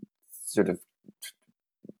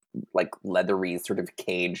like leathery sort of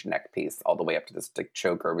cage neck piece all the way up to this like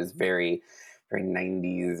choker was very, very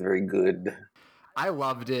 90s, very good. I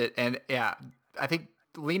loved it. And yeah, I think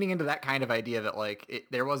leaning into that kind of idea that like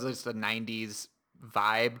there was just a 90s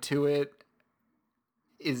vibe to it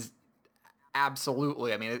is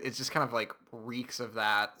absolutely, I mean, it's just kind of like reeks of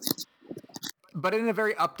that, but in a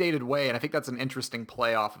very updated way. And I think that's an interesting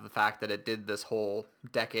play off of the fact that it did this whole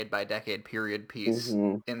decade by decade period piece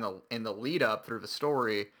in the lead up through the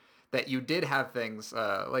story, that you did have things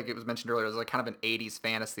like it was mentioned earlier, it was like kind of an 80s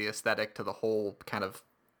fantasy aesthetic to the whole kind of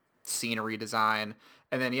scenery design.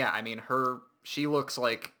 And then yeah, I mean, she looks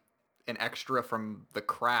like an extra from The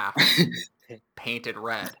Craft painted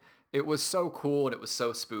red. It was so cool and it was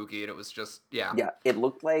so spooky and it was just yeah, it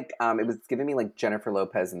looked like it was giving me like Jennifer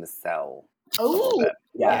Lopez in The Cell. Oh,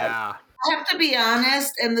 yeah. I have to be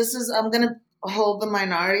honest, and I'm gonna hold the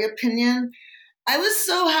minority opinion. I was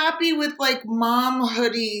so happy with like mom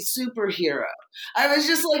hoodie superhero. I was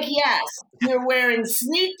just like, yes, you're wearing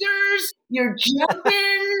sneakers, you're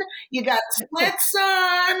jumping, you got sweats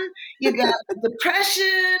on, you got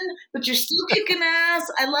depression, but you're still kicking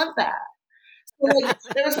ass. I love that. So, like,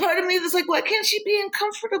 there was part of me that's like, why can't she be in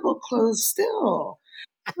comfortable clothes still?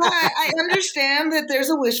 I understand that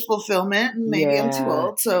there's a wish fulfillment, and maybe I'm too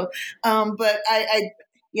old. So, but I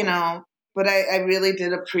really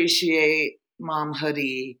did appreciate mom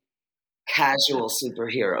hoodie, casual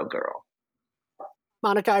superhero girl.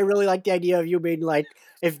 Monica, I really like the idea of you being like,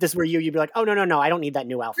 if this were you, you'd be like, oh, no, I don't need that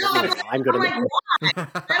new outfit. No, I'm good. I'm like, why?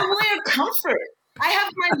 I wear comfort. I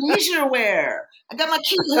have my leisure wear. I got my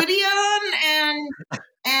cute hoodie on,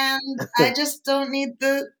 and I just don't need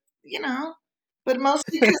the, But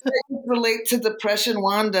mostly because I relate to Depression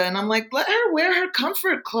Wanda, and I'm like, let her wear her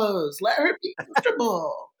comfort clothes. Let her be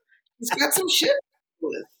comfortable. She's got some shit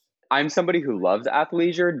with. I'm somebody who loves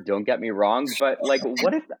athleisure, don't get me wrong, but like,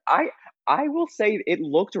 what if I will say it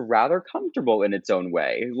looked rather comfortable in its own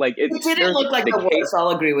way. Like it didn't look like the worst. I'll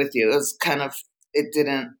agree with you. It was kind of, it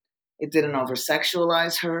didn't over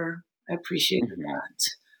sexualize her. I appreciate that.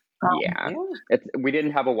 We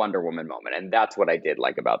didn't have a Wonder Woman moment, and that's what I did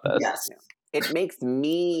like about this. Yes. It makes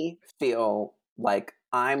me feel like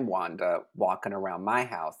I'm Wanda walking around my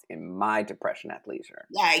house in my depression athleisure.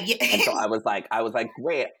 Yeah. And so I was like,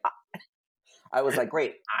 great. I was like,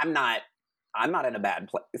 great. I'm not in a bad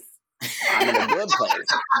place. I'm in a good place.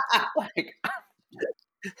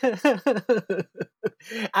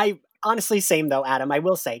 I honestly, same though, Adam. I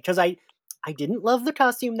will say, because I didn't love the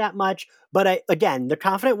costume that much, but again, the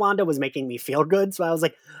confident Wanda was making me feel good. So I was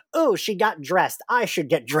like, oh, she got dressed. I should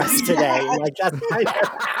get dressed today. Like, that's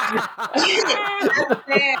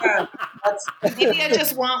fair. Maybe I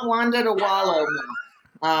just want Wanda to wallow.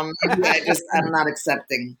 Maybe I'm not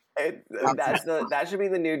accepting. That should be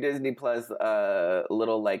the new Disney Plus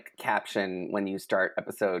little like caption when you start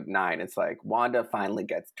episode 9. It's like, Wanda finally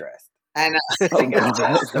gets dressed. I know.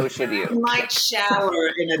 So should you. She might shower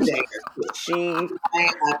in a day or two. She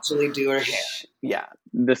might actually do her hair. Yeah.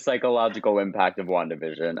 The psychological impact of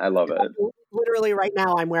WandaVision. I love it. literally right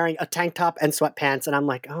now I'm wearing a tank top and sweatpants, and I'm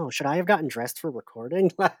like, oh, should I have gotten dressed for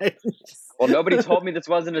recording? Well, nobody told me this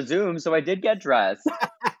wasn't a Zoom, so I did get dressed.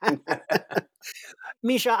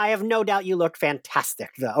 Misha, I have no doubt you look fantastic,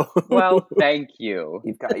 though. Well, thank you.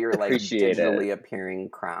 You've got your like Appreciate digitally it. appearing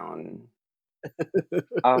crown.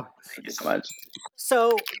 Oh, thank you so much.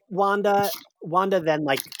 So Wanda then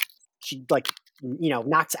she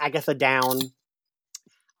knocks Agatha down.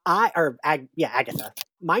 Agatha.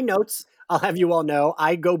 My notes, I'll have you all know,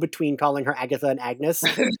 I go between calling her Agatha and Agnes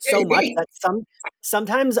so much that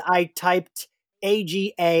sometimes I typed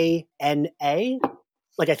Agana.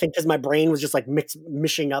 Like I think because my brain was just like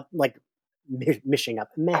mashing up the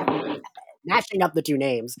two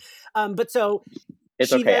names. But so It's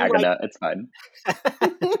she okay, then, Agatha. It's fine.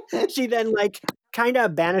 she then kind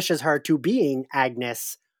of banishes her to being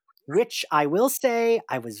Agnes, which I will say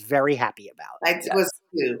I was very happy about. I was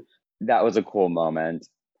too. That was a cool moment.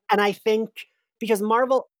 And I think because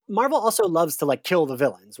Marvel also loves to kill the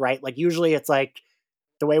villains, right? Like usually it's like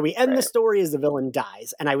the way we end the story is the villain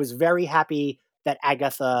dies. And I was very happy that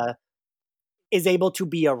Agatha is able to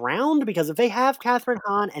be around, because if they have Catherine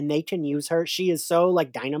Hahn and they can use her, she is so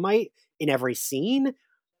dynamite in every scene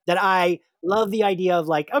that I love the idea of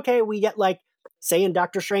okay, we get say in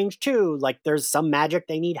Doctor Strange 2, there's some magic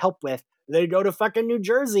they need help with. They go to fucking New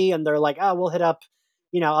Jersey and they're like, oh, we'll hit up,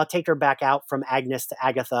 I'll take her back out from Agnes to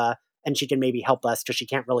Agatha and she can maybe help us because she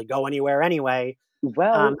can't really go anywhere anyway.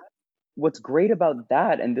 Well, what's great about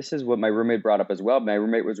that, and this is what my roommate brought up as well, my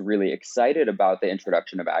roommate was really excited about the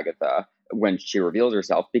introduction of Agatha when she reveals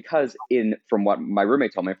herself, because from what my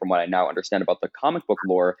roommate told me, from what I now understand about the comic book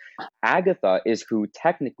lore, Agatha is who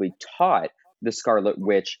technically taught the Scarlet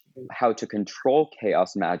Witch how to control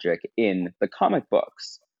chaos magic in the comic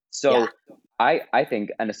books. So I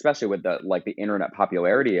think, and especially with the internet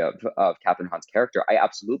popularity of Catherine Hahn's character, I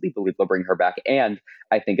absolutely believe they'll bring her back. And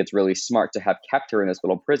I think it's really smart to have kept her in this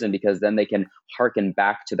little prison, because then they can harken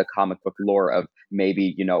back to the comic book lore of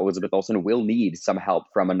maybe, Elizabeth Olsen will need some help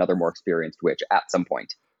from another more experienced witch at some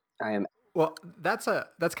point. Well, that's kind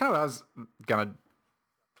of what I was gonna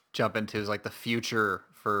jump into, is the future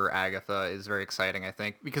for Agatha is very exciting, I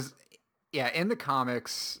think, because in the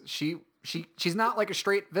comics she's not a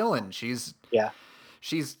straight villain. She's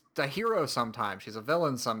a hero sometimes, she's a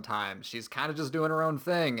villain sometimes, she's kind of just doing her own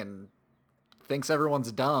thing and thinks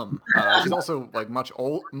everyone's dumb. She's also much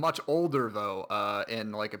older though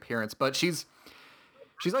in appearance, but she's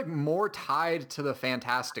more tied to the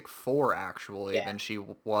Fantastic Four actually than she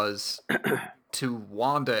was to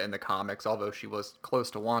Wanda in the comics, although she was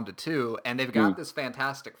close to Wanda too. And they've got this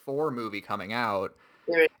Fantastic Four movie coming out,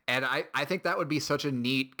 and I think that would be such a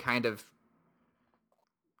neat kind of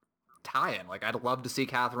tie-in. I'd love to see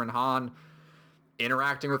Catherine Hahn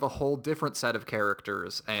interacting with a whole different set of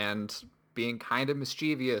characters and being kind of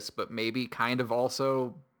mischievous, but maybe kind of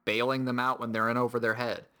also bailing them out when they're in over their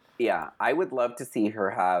head. Yeah, I would love to see her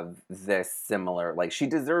have this similar, she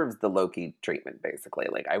deserves the Loki treatment, basically.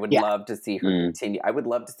 I would love to see her continue. I would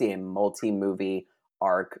love to see a multi-movie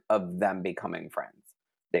arc of them becoming friends,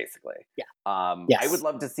 basically. Yeah. I would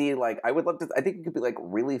love to see, I think it could be,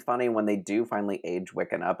 really funny when they do finally age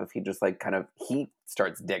Wiccan up, if he just, he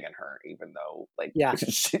starts digging her, even though,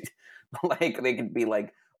 she, they could be,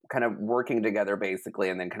 kind of working together, basically,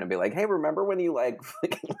 and then kind of be like, hey, remember when you,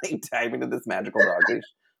 dive into this magical dog leash?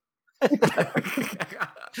 And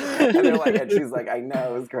they're and she's like, I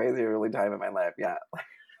know, it was crazy, really time in my life. Yeah.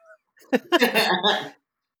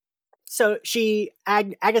 So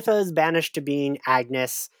Agatha is banished to being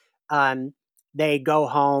Agnes. They go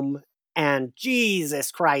home and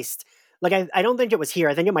Jesus Christ. I don't think it was here.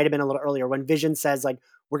 I think it might have been a little earlier when Vision says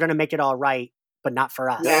we're going to make it all right, but not for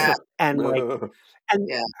us. Yeah. And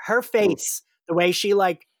her face, the way she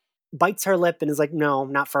bites her lip and is like, no,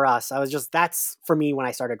 not for us. That's for me when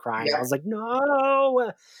I started crying. I was like,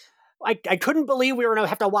 no, I couldn't believe we were going to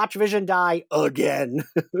have to watch Vision die again.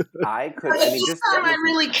 This time I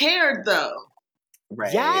really cared though.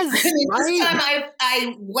 Right. Yes. This time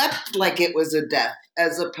I wept like it was a death,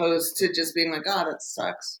 as opposed to just being like, oh, that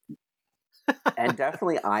sucks. And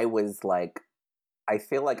definitely I was I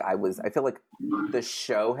feel like the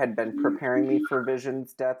show had been preparing me for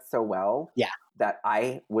Vision's death so well that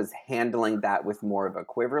I was handling that with more of a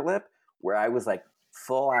quiver lip, where I was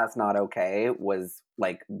full ass not okay was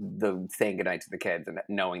the saying goodnight to the kids and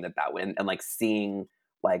knowing that went, and seeing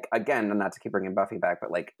again, not to keep bringing Buffy back, but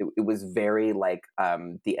it was very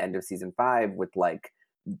the end of season 5 with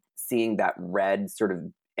seeing that red sort of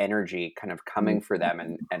energy kind of coming for them,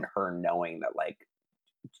 and her knowing that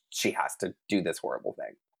she has to do this horrible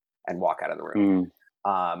thing and walk out of the room.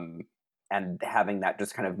 and having that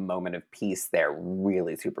just kind of moment of peace there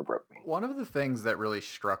really super broke me. One of the things that really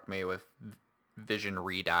struck me with Vision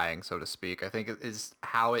re-dying, so to speak, I think is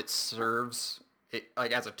how it serves it,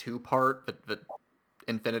 like as a two-part, the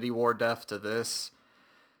Infinity War death to this,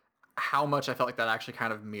 how much I felt like that actually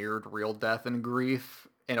kind of mirrored real death and grief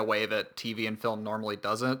in a way that TV and film normally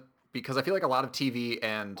doesn't, because I feel like a lot of TV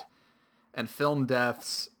and film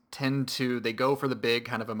deaths they go for the big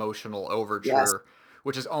kind of emotional overture, Yes.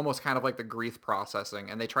 which is almost kind of like the grief processing,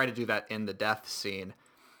 and they try to do that in the death scene.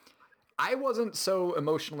 I wasn't so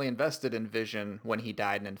emotionally invested in Vision when he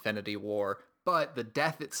died in Infinity War, but the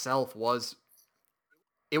death itself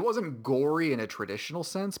it wasn't gory in a traditional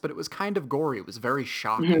sense, but it was kind of gory. It was very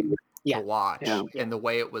shocking Yeah. to watch Yeah. in the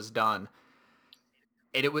way it was done.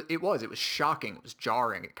 And it was shocking. It was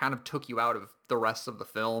jarring. It kind of took you out of the rest of the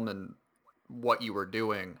film and what you were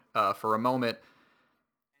doing for a moment.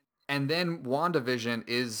 And then WandaVision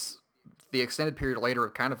is the extended period later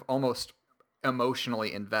of kind of almost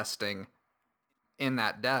emotionally investing in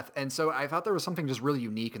that death. And so I thought there was something just really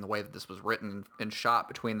unique in the way that this was written and shot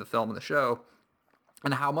between the film and the show,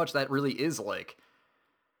 and how much that really is like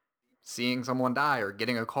seeing someone die or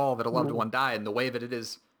getting a call that a loved one died, and the way that it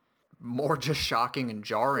is more just shocking and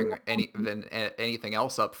jarring than anything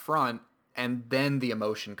else up front, and then the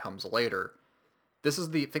emotion comes later. This is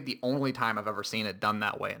I think the only time I've ever seen it done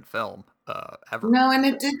that way in film, ever. No, and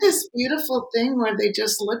it did this beautiful thing where they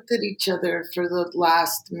just looked at each other for the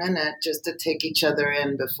last minute just to take each other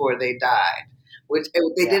in before they died, which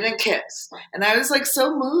they didn't kiss. And I was like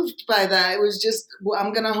so moved by that. It was just, well,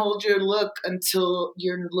 I'm going to hold your look until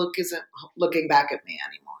your look isn't looking back at me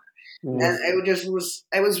anymore. And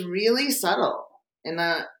it was really subtle and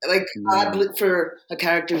oddly for a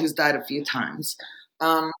character who's died a few times.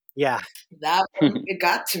 That it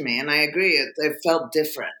got to me, and I agree. It felt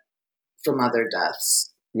different from other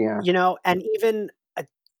deaths. Yeah. And even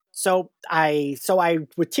so I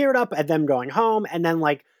was teared up at them going home, and then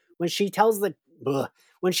like when she tells the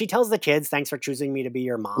kids, "Thanks for choosing me to be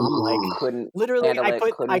your mom," like couldn't literally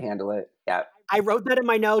handle it. Yeah. I wrote that in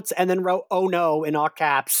my notes and then wrote "oh no" in all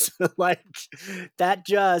caps. Like that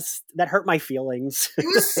hurt my feelings. It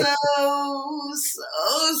was so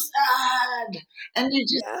sad. And you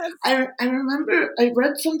just I remember I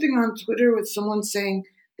read something on Twitter with someone saying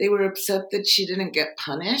they were upset that she didn't get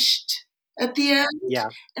punished at the end. Yeah.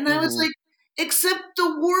 And I was like, except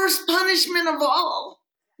the worst punishment of all.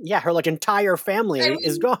 Yeah, her like entire family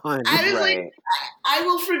is gone. I was like, I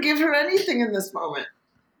will forgive her anything in this moment.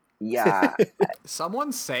 Yeah.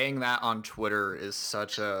 Someone saying that on Twitter is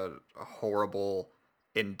such a horrible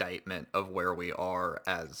indictment of where we are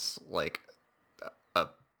as like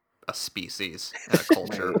a species and a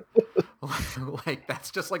culture. Like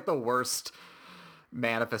that's just like the worst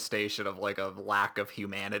manifestation of like a lack of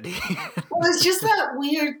humanity. Well, it's just that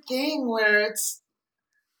weird thing where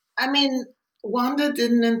Wanda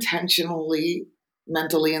didn't intentionally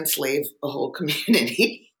mentally enslave a whole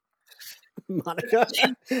community. Monica.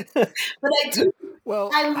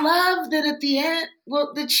 But I love that at the end,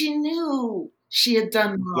 that she knew she had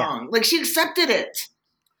done wrong. Like she accepted it.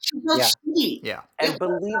 She felt shitty. Yeah. And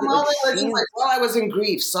believe it, I was in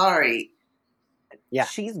grief. Sorry. Yeah.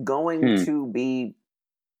 She's going to be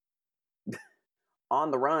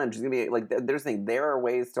on the run. She's going to be like, there are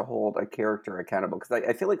ways to hold a character accountable. Because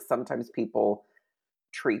I feel like sometimes people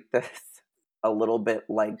treat this a little bit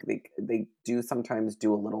like they do sometimes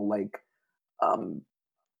do a little like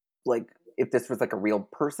if this was like a real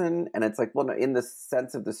person, and it's like, well, no, in the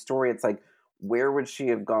sense of the story, it's like, where would she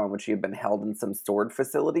have gone? Would she have been held in some sword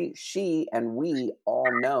facility? She and we all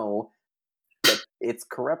know that it's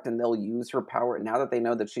corrupt, and they'll use her power now that they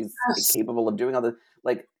know that she's capable of doing all this.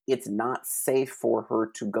 Like, it's not safe for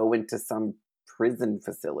her to go into some prison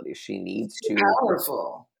facility. She needs to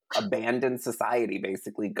abandon society,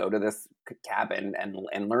 basically, go to this cabin and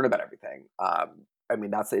learn about everything.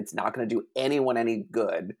 It's not going to do anyone any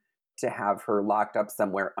good to have her locked up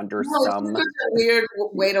somewhere under some... It's a weird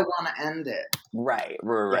way to want to end it. Right.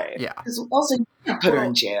 Yeah. Because also, you can't put her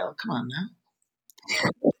in jail. Come on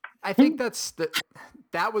now. I think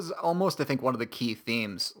that was almost, I think, one of the key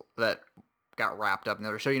themes that got wrapped up in the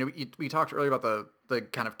other show. We talked earlier about the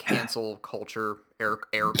kind of cancel culture, air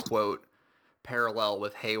quote, parallel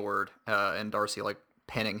with Hayward and Darcy, like,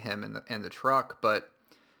 pinning him in the truck, but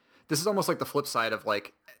this is almost like the flip side of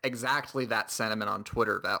like exactly that sentiment on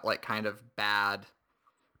Twitter, that like kind of bad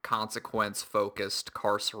consequence focused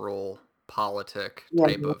carceral politic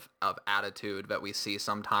type of attitude that we see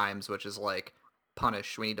sometimes, which is like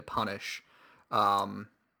we need to punish. And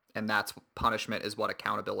that's punishment is what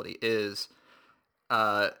accountability is.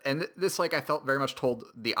 And this, like, I felt very much told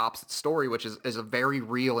the opposite story, which is a very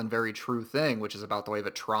real and very true thing, which is about the way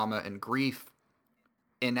that trauma and grief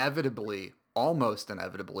inevitably, almost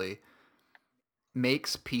inevitably,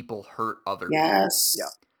 makes people hurt other people. Yes. Yeah.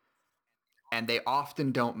 And they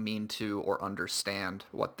often don't mean to or understand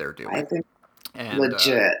what they're doing. I think And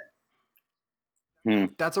legit.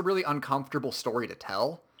 That's a really uncomfortable story to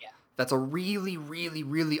tell. Yeah. That's a really, really,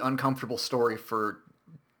 really uncomfortable story for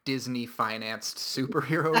Disney financed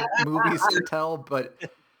superhero movies to tell, but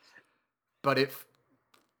if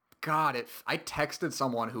I texted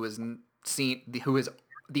someone who is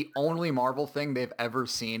the only Marvel thing they've ever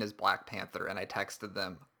seen is Black Panther, and I texted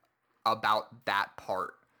them about that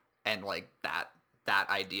part and like that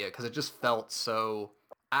idea, because it just felt so,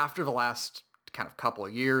 after the last kind of couple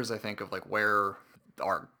of years, I think, of like where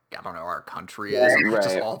our country is, and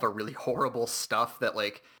just all the really horrible stuff that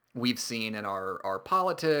like we've seen in our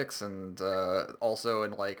politics, and also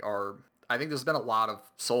in like I think there's been a lot of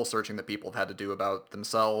soul searching that people have had to do about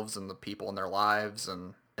themselves and the people in their lives,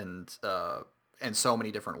 and in so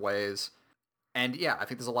many different ways. And yeah, I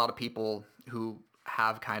think there's a lot of people who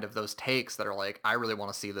have kind of those takes that are like, I really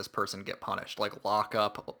want to see this person get punished, like lock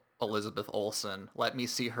up Elizabeth Olsen. Let me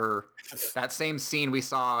see her, that same scene we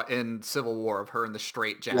saw in Civil War of her in the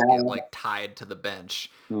straitjacket, like tied to the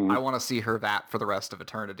bench. I want to see her that for the rest of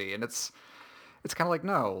eternity. And it's kind of like,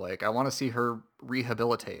 no, like I want to see her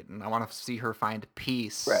rehabilitate, and I want to see her find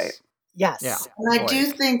peace. Right. Yes. Yeah. And I do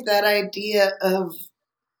think that idea of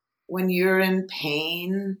when you're in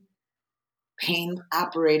pain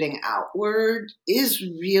operating outward is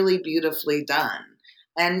really beautifully done.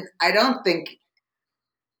 And I don't think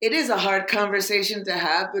it is a hard conversation to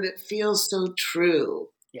have, but it feels so true.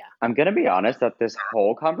 Yeah. I'm going to be honest that this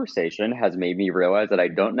whole conversation has made me realize that I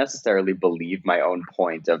don't necessarily believe my own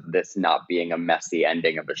point of this not being a messy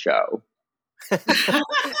ending of a show. Yay,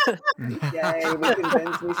 we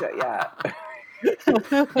convinced we should, yeah. It's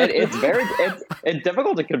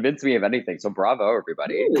difficult to convince me of anything, so bravo,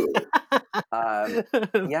 everybody.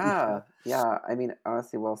 Yeah. I mean,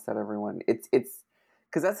 honestly, well said, everyone. It's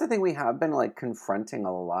because that's the thing, we have been like confronting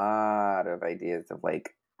a lot of ideas of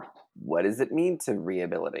like, what does it mean to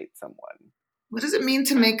rehabilitate someone? What does it mean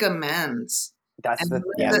to make amends? That's And the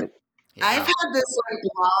yeah. thing. I've had this like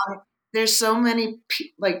long. There's so many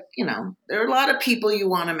like, you know, there are a lot of people you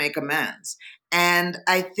want to make amends, and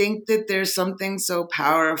I think that there's something so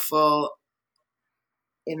powerful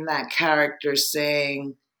in that character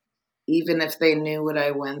saying, even if they knew what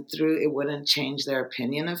I went through, it wouldn't change their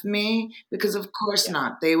opinion of me, because of course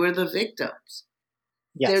not. They were the victims.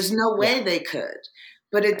 Yes. There's no way they could.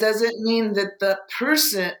 But it doesn't mean that the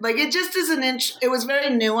person, like, it just is it was very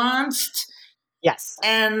nuanced. Yes.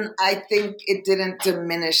 And I think it didn't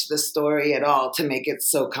diminish the story at all to make it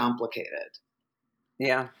so complicated.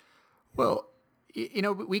 Yeah. Well, you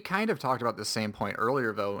know, we kind of talked about the same point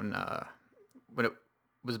earlier, though, when it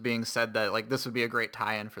was being said that like this would be a great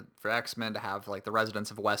tie-in for X-Men to have like the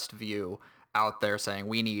residents of Westview out there saying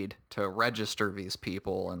we need to register these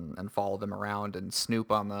people and follow them around and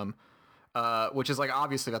snoop on them. Which is like,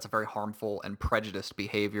 obviously that's a very harmful and prejudiced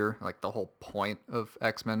behavior. Like the whole point of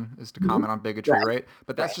X-Men is to comment on bigotry, right?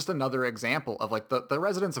 But that's just another example of like the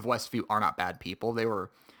residents of Westview are not bad people. They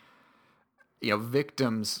were, you know,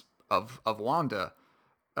 victims of Wanda,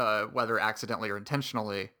 whether accidentally or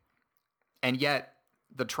intentionally. And yet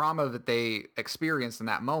the trauma that they experienced in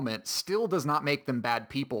that moment still does not make them bad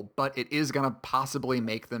people, but it is going to possibly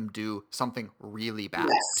make them do something really bad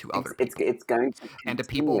to other people. It's going to and to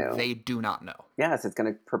people continue. they do not know. Yes, it's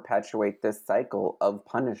going to perpetuate this cycle of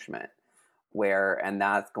punishment, and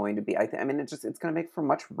that's going to be, it's going to make for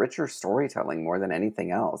much richer storytelling more than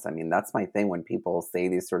anything else. I mean, that's my thing when people say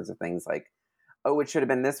these sorts of things like, oh, it should have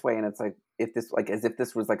been this way, and it's like, as if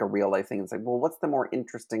this was like a real life thing. It's like, well, what's the more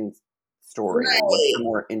interesting story? Right. What's the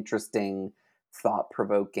more interesting,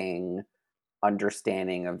 thought-provoking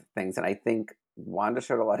understanding of things? And I think Wanda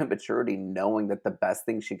showed a lot of maturity, knowing that the best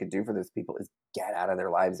thing she could do for those people is get out of their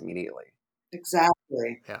lives immediately.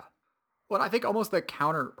 Exactly. Yeah. Well, I think almost the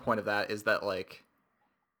counterpoint of that is that, like,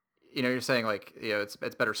 you know, you're saying like, you know,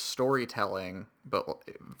 it's better storytelling, but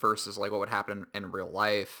versus like what would happen in real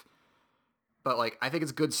life. But like, I think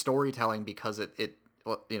it's good storytelling because it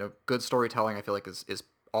you know, good storytelling I feel like is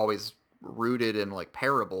always rooted in like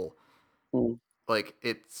parable. Like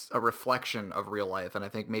it's a reflection of real life, and I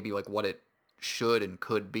think maybe like what it should and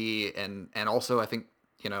could be, and also I think,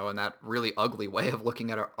 you know, in that really ugly way of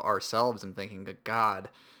looking at ourselves and thinking, God,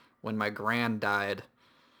 when my gran died,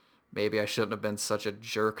 maybe I shouldn't have been such a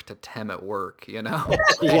jerk to Tim at work, you know?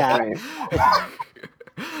 Yeah. Right.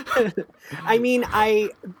 I mean, I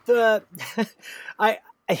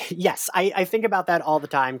think about that all the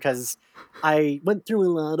time because I went through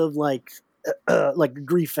a lot of like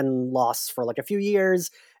grief and loss for like a few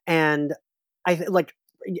years, and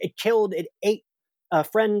it killed it ate a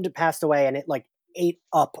friend passed away, and it like ate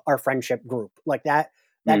up our friendship group, like that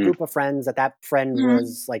group of friends that friend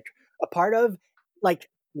was like a part of.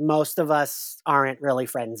 Like most of us aren't really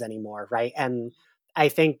friends anymore, right? And I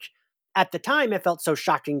think at the time it felt so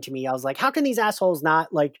shocking to me. I was like, how can these assholes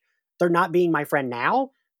not like they're not being my friend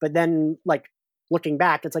now? But then like looking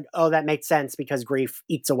back, it's like, oh, that makes sense because grief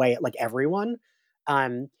eats away at like everyone.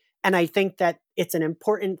 And I think that it's an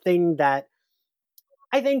important thing that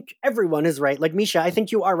I think everyone is right. Like Misha, I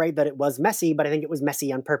think you are right that it was messy, but I think it was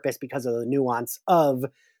messy on purpose because of the nuance of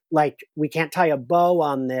like, we can't tie a bow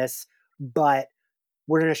on this, but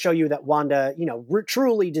we're going to show you that Wanda,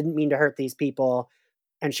 truly didn't mean to hurt these people.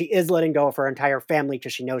 And she is letting go of her entire family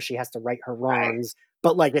because she knows she has to right her wrongs,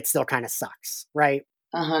 but like, it still kind of sucks, right?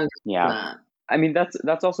 100%. Yeah. I mean,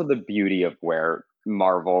 that's also the beauty of where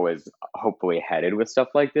Marvel is hopefully headed with stuff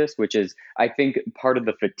like this, which is, I think, part of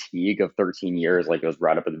the fatigue of 13 years, like it was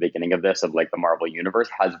brought up at the beginning of this, of like the Marvel universe,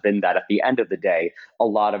 has been that at the end of the day, a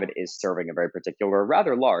lot of it is serving a very particular,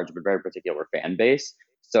 rather large, but very particular fan base.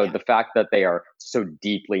 So the fact that they are so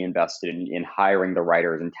deeply invested in hiring the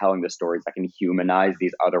writers and telling the stories that can humanize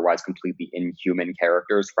these otherwise completely inhuman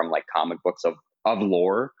characters from like comic books of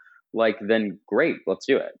lore, like, then great, let's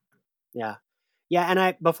do it. Yeah. Yeah. And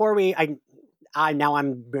now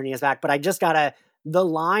I'm bringing us back, but I just got the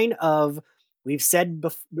line of, we've said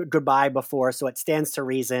goodbye before, so it stands to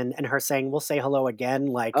reason. And her saying, we'll say hello again.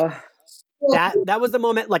 Like that was the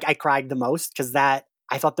moment, like I cried the most because I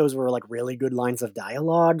thought those were like really good lines of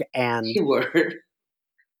dialogue. And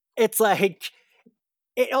it's like,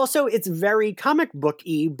 it's very comic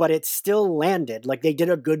book-y, but it still landed. Like they did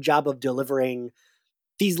a good job of delivering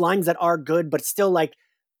these lines that are good, but still like,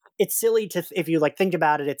 it's silly if you like think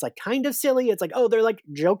about it, it's like kind of silly. It's like, oh, they're like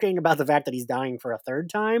joking about the fact that he's dying for a third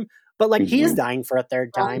time, but like he is dying for a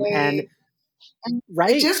third time. And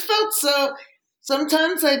right. It just felt so,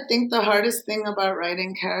 sometimes I think the hardest thing about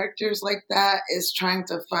writing characters like that is trying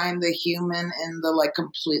to find the human in the like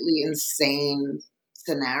completely insane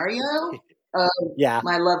scenario.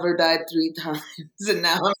 My lover died 3 times and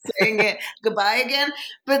now I'm saying it goodbye again.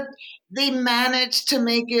 But they managed to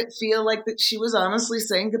make it feel like that she was honestly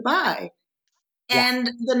saying goodbye. And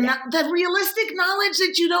the realistic knowledge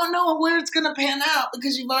that you don't know where it's going to pan out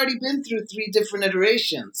because you've already been through 3 different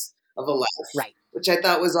iterations of a life. Right. Which I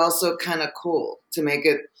thought was also kind of cool to make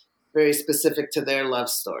it very specific to their love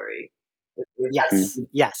story. Yes.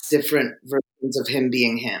 Different versions of him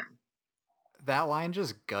being him. That line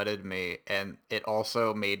just gutted me, and it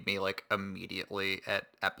also made me like immediately at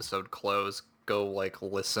episode close go like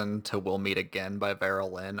listen to We'll Meet Again by Vera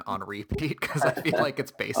Lynn on repeat because I feel like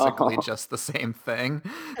it's basically just the same thing.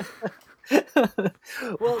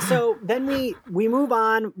 Well, so then we move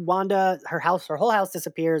on. Wanda, her whole house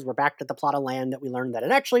disappears. We're back to the plot of land that we learned that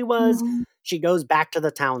it actually was. Mm-hmm. She goes back to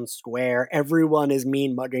the town square. Everyone is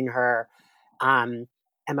mean mugging her.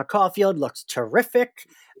 Emma Caulfield looks terrific.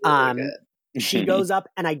 She goes up,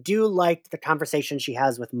 and I do like the conversation she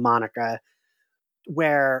has with Monica,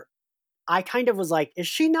 where I kind of was like, is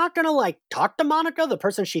she not going to like talk to Monica, the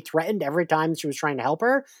person she threatened every time she was trying to help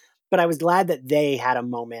her? But I was glad that they had a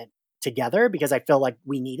moment together because I feel like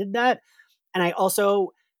we needed that. And I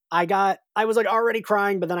was like already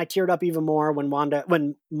crying, but then I teared up even more when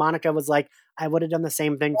Monica was like, I would have done the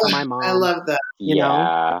same thing for my mom. I love that. You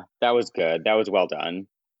know? That was good. That was well done.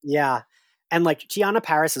 Yeah. And like Tiana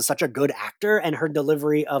Paris is such a good actor, and her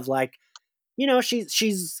delivery of like,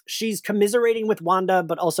 she's commiserating with Wanda,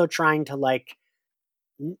 but also trying to like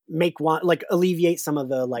make alleviate some of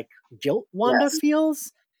the like guilt Wanda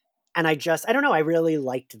feels. And I don't know, I really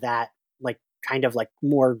liked that like kind of like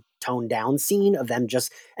more toned down scene of them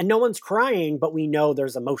and no one's crying, but we know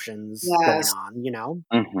there's emotions going on,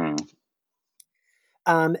 Mm-hmm.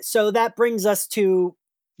 So that brings us to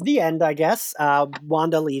the end, I guess.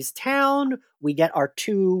 Wanda leaves town. We get our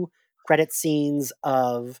 2 credit scenes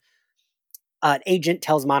of an agent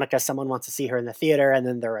tells Monica someone wants to see her in the theater, and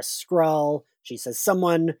then they're a Skrull. She says,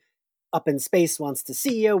 someone up in space wants to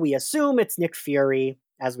see you. We assume it's Nick Fury.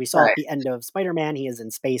 As we saw at the end of Spider-Man, he is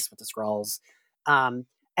in space with the Skrulls. And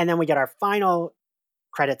then we get our final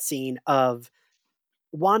credit scene of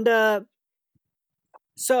Wanda.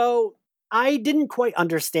 So I didn't quite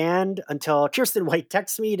understand until Kirsten White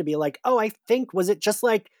texted me to be like, oh, I think, was it just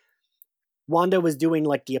like Wanda was doing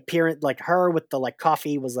like the appearance, like her with the like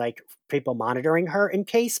coffee was like people monitoring her in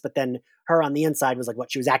case, but then her on the inside was like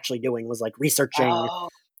what she was actually doing was like researching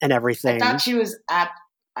and I everything. thought she was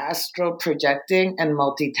astral projecting and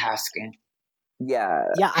multitasking. Yeah.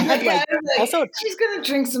 Yeah, I had Yeah, like I was like, also she's gonna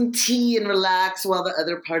drink some tea and relax while the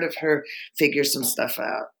other part of her figures some stuff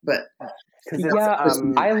out. But Because it's Yeah,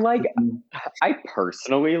 I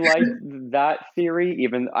personally like that theory.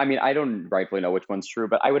 Even, I mean, I don't rightfully know which one's true,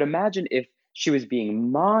 but I would imagine if she was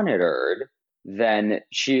being monitored, then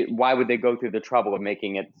why would they go through the trouble of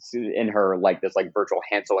making it in her like this like virtual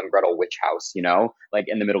Hansel and Gretel witch house, you know, like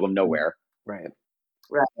in the middle of nowhere? right.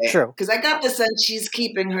 right, True. because I got the sense she's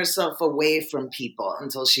keeping herself away from people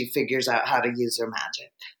until she figures out how to use her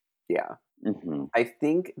magic. Yeah. Mm-hmm. I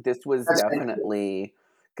think this was That's definitely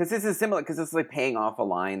because this is similar because this is like paying off a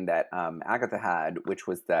line that Agatha had, which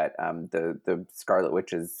was that the Scarlet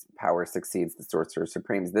Witch's power succeeds the Sorcerer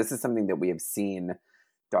Supreme's. This is something that we have seen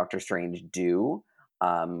Doctor Strange do.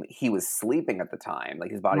 He was sleeping at the time, like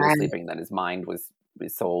his body was Right. sleeping, and then his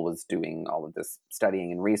soul was doing all of this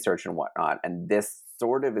studying and research and whatnot. And this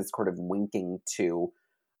sort of winking to,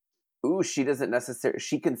 ooh, she doesn't necessarily.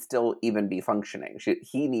 She can still even be functioning.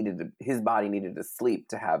 His body needed to sleep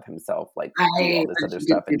to have himself like do all this other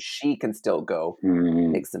stuff, and she can still go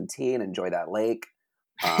make some tea and enjoy that lake.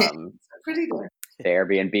 Pretty good. The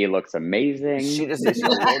Airbnb looks amazing. She just needs a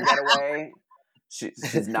little getaway. She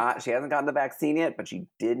hasn't gotten the vaccine yet, but she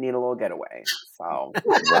did need a little getaway. So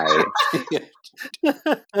Right.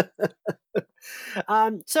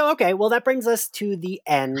 So okay, well that brings us to the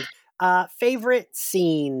end. Favorite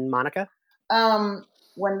scene, Monica?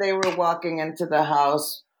 When they were walking into the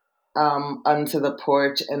house, onto the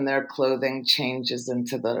porch, and their clothing changes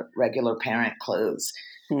into the regular parent clothes,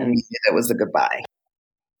 and you knew that was a goodbye.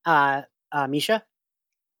 Misha?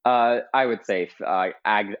 I would say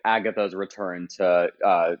Agatha's return to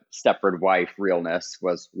Stepford wife realness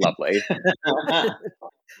was lovely.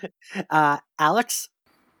 Alex?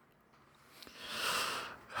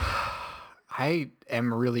 I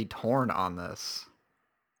am really torn on this.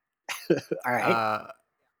 All right.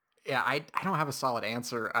 Yeah, I don't have a solid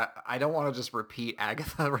answer. I don't want to just repeat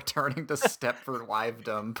Agatha returning to Stepford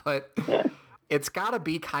wifedom, but it's got to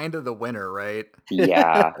be kind of the winner, right?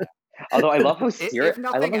 Yeah. Although I love how If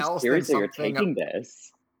nothing else, then seriously you're something. taking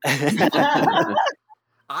this.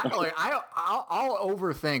 I'll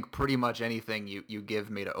overthink pretty much anything you give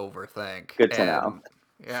me to overthink. Good to know.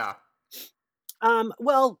 Yeah.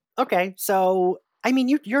 Well, okay. So, I mean,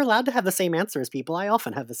 you're allowed to have the same answer as people. I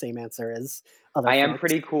often have the same answer as other I am folks.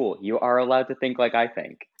 pretty cool. You are allowed to think like I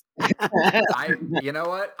think. You know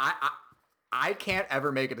what? I can't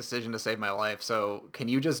ever make a decision to save my life, so can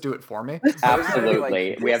you just do it for me?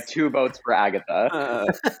 Absolutely. We have 2 votes for Agatha.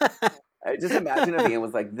 Just imagine if Ian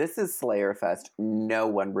was like, "This is Slayer Fest. No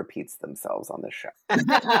one repeats themselves on this show." It's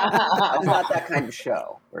not that kind of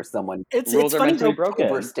show where someone It's Rules are funny meant to be though. broken.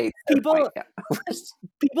 overstates their People- point. Yeah.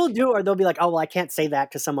 People do, or they'll be like, "Oh, well, I can't say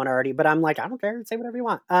that to someone already." But I'm like, I don't care. Say whatever you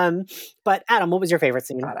want. But Adam, what was your favorite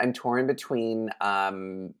scene? God, I'm torn between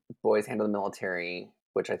Boys Handle the Military,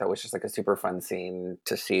 which I thought was just like a super fun scene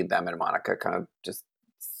to see them and Monica kind of just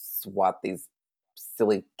swat these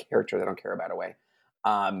silly characters I don't care about away.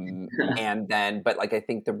 And then, but like I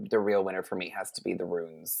think the real winner for me has to be the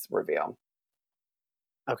runes reveal.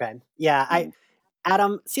 Okay, yeah,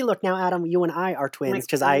 Adam. See, look now, Adam. You and I are twins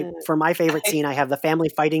because for my favorite scene, I have the family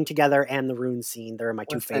fighting together and the rune scene. They're my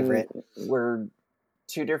two favorite. We're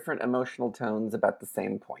two different emotional tones about the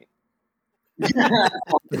same point.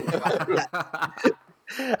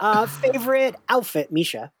 Favorite outfit,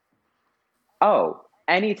 Misha? Oh,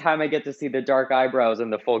 anytime I get to see the dark eyebrows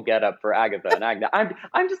and the full getup for Agatha and Agnes,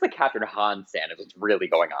 I'm just like Catherine Hahn stan is what's really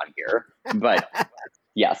going on here. But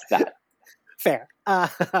yes, that. Fair.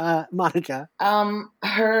 Monica? Not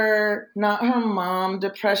her mom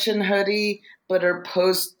depression hoodie, but her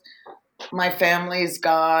post "my family's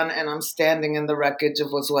gone and I'm standing in the wreckage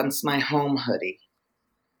of was once my home" hoodie.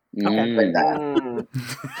 Okay. Mm.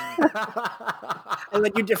 I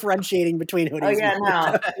like you differentiating between hoodies. Oh yeah, no.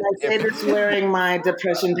 I say this wearing my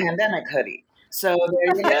depression pandemic hoodie. So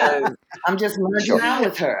there you go. I'm just merging out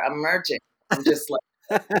with her. I'm merging. I'm just like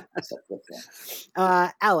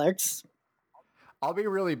Alex? I'll be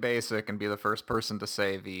really basic and be the first person to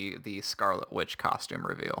say the Scarlet Witch costume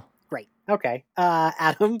reveal. Great. Okay.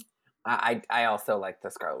 Adam? I also like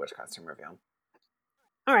the Scarlet Witch costume reveal.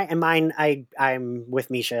 All right, and mine, I'm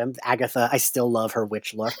with Misha. Agatha, I still love her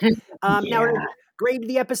witch look. Now, to grade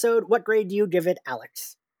the episode, what grade do you give it,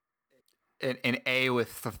 Alex? An A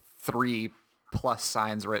with 3 plus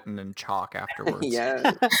signs written in chalk afterwards.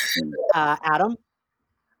 Yeah. Adam?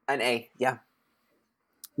 An A, yeah.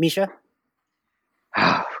 Misha?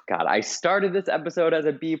 Oh God, I started this episode as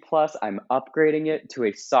a B+. I'm upgrading it to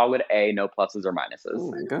a solid A, no pluses or minuses.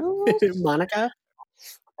 Oh my gosh. Monica?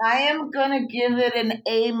 I am gonna give it an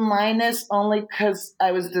A- only because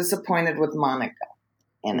I was disappointed with Monica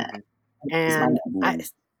in it. And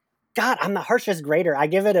God, I'm the harshest grader. I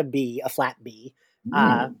give it a B, a flat B.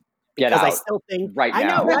 Get Because out I still think right I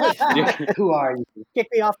now. know, right? Who are you? Kick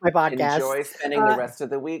me off my podcast. Enjoy spending the rest of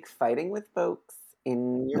the week fighting with folks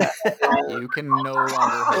in your You can no longer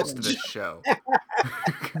host this show.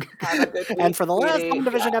 Have a good week, And for the last sweetie.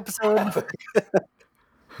 WandaVision episode.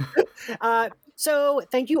 So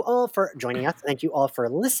thank you all for joining us. Thank you all for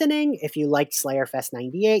listening. If you liked Slayerfest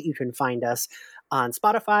 98, you can find us on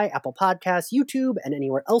Spotify, Apple Podcasts, YouTube, and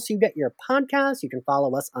anywhere else you get your podcasts. You can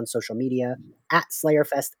follow us on social media at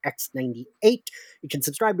SlayerFestX98. You can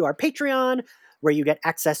subscribe to our Patreon, where you get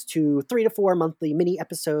access to 3 to 4 monthly mini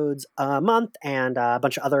episodes a month and a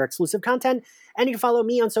bunch of other exclusive content. And you can follow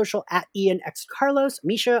me on social at IanXCarlos.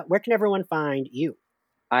 Misha, where can everyone find you?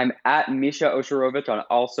 I'm at Misha Oshirovich on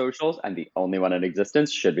all socials, and the only one in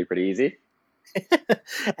existence. Should be pretty easy.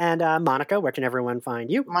 And Monica, where can everyone find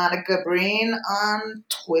you? Monica Breen on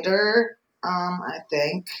Twitter, I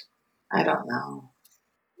think. I don't know.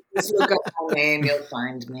 Just look up my name, you'll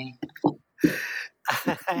find me.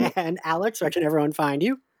 And Alex, where can everyone find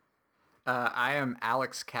you? I am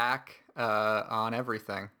Alex Cack on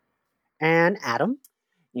everything. And Adam?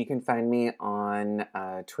 You can find me on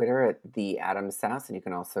Twitter at the Adam Sass, and you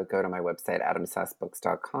can also go to my website,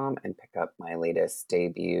 adamsassbooks.com, and pick up my latest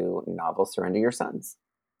debut novel, Surrender Your Sons.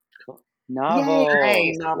 Novel.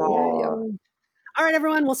 Yay. Novel. All right,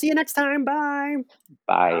 everyone. We'll see you next time. Bye.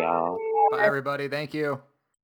 Bye, y'all. Bye, everybody. Thank you.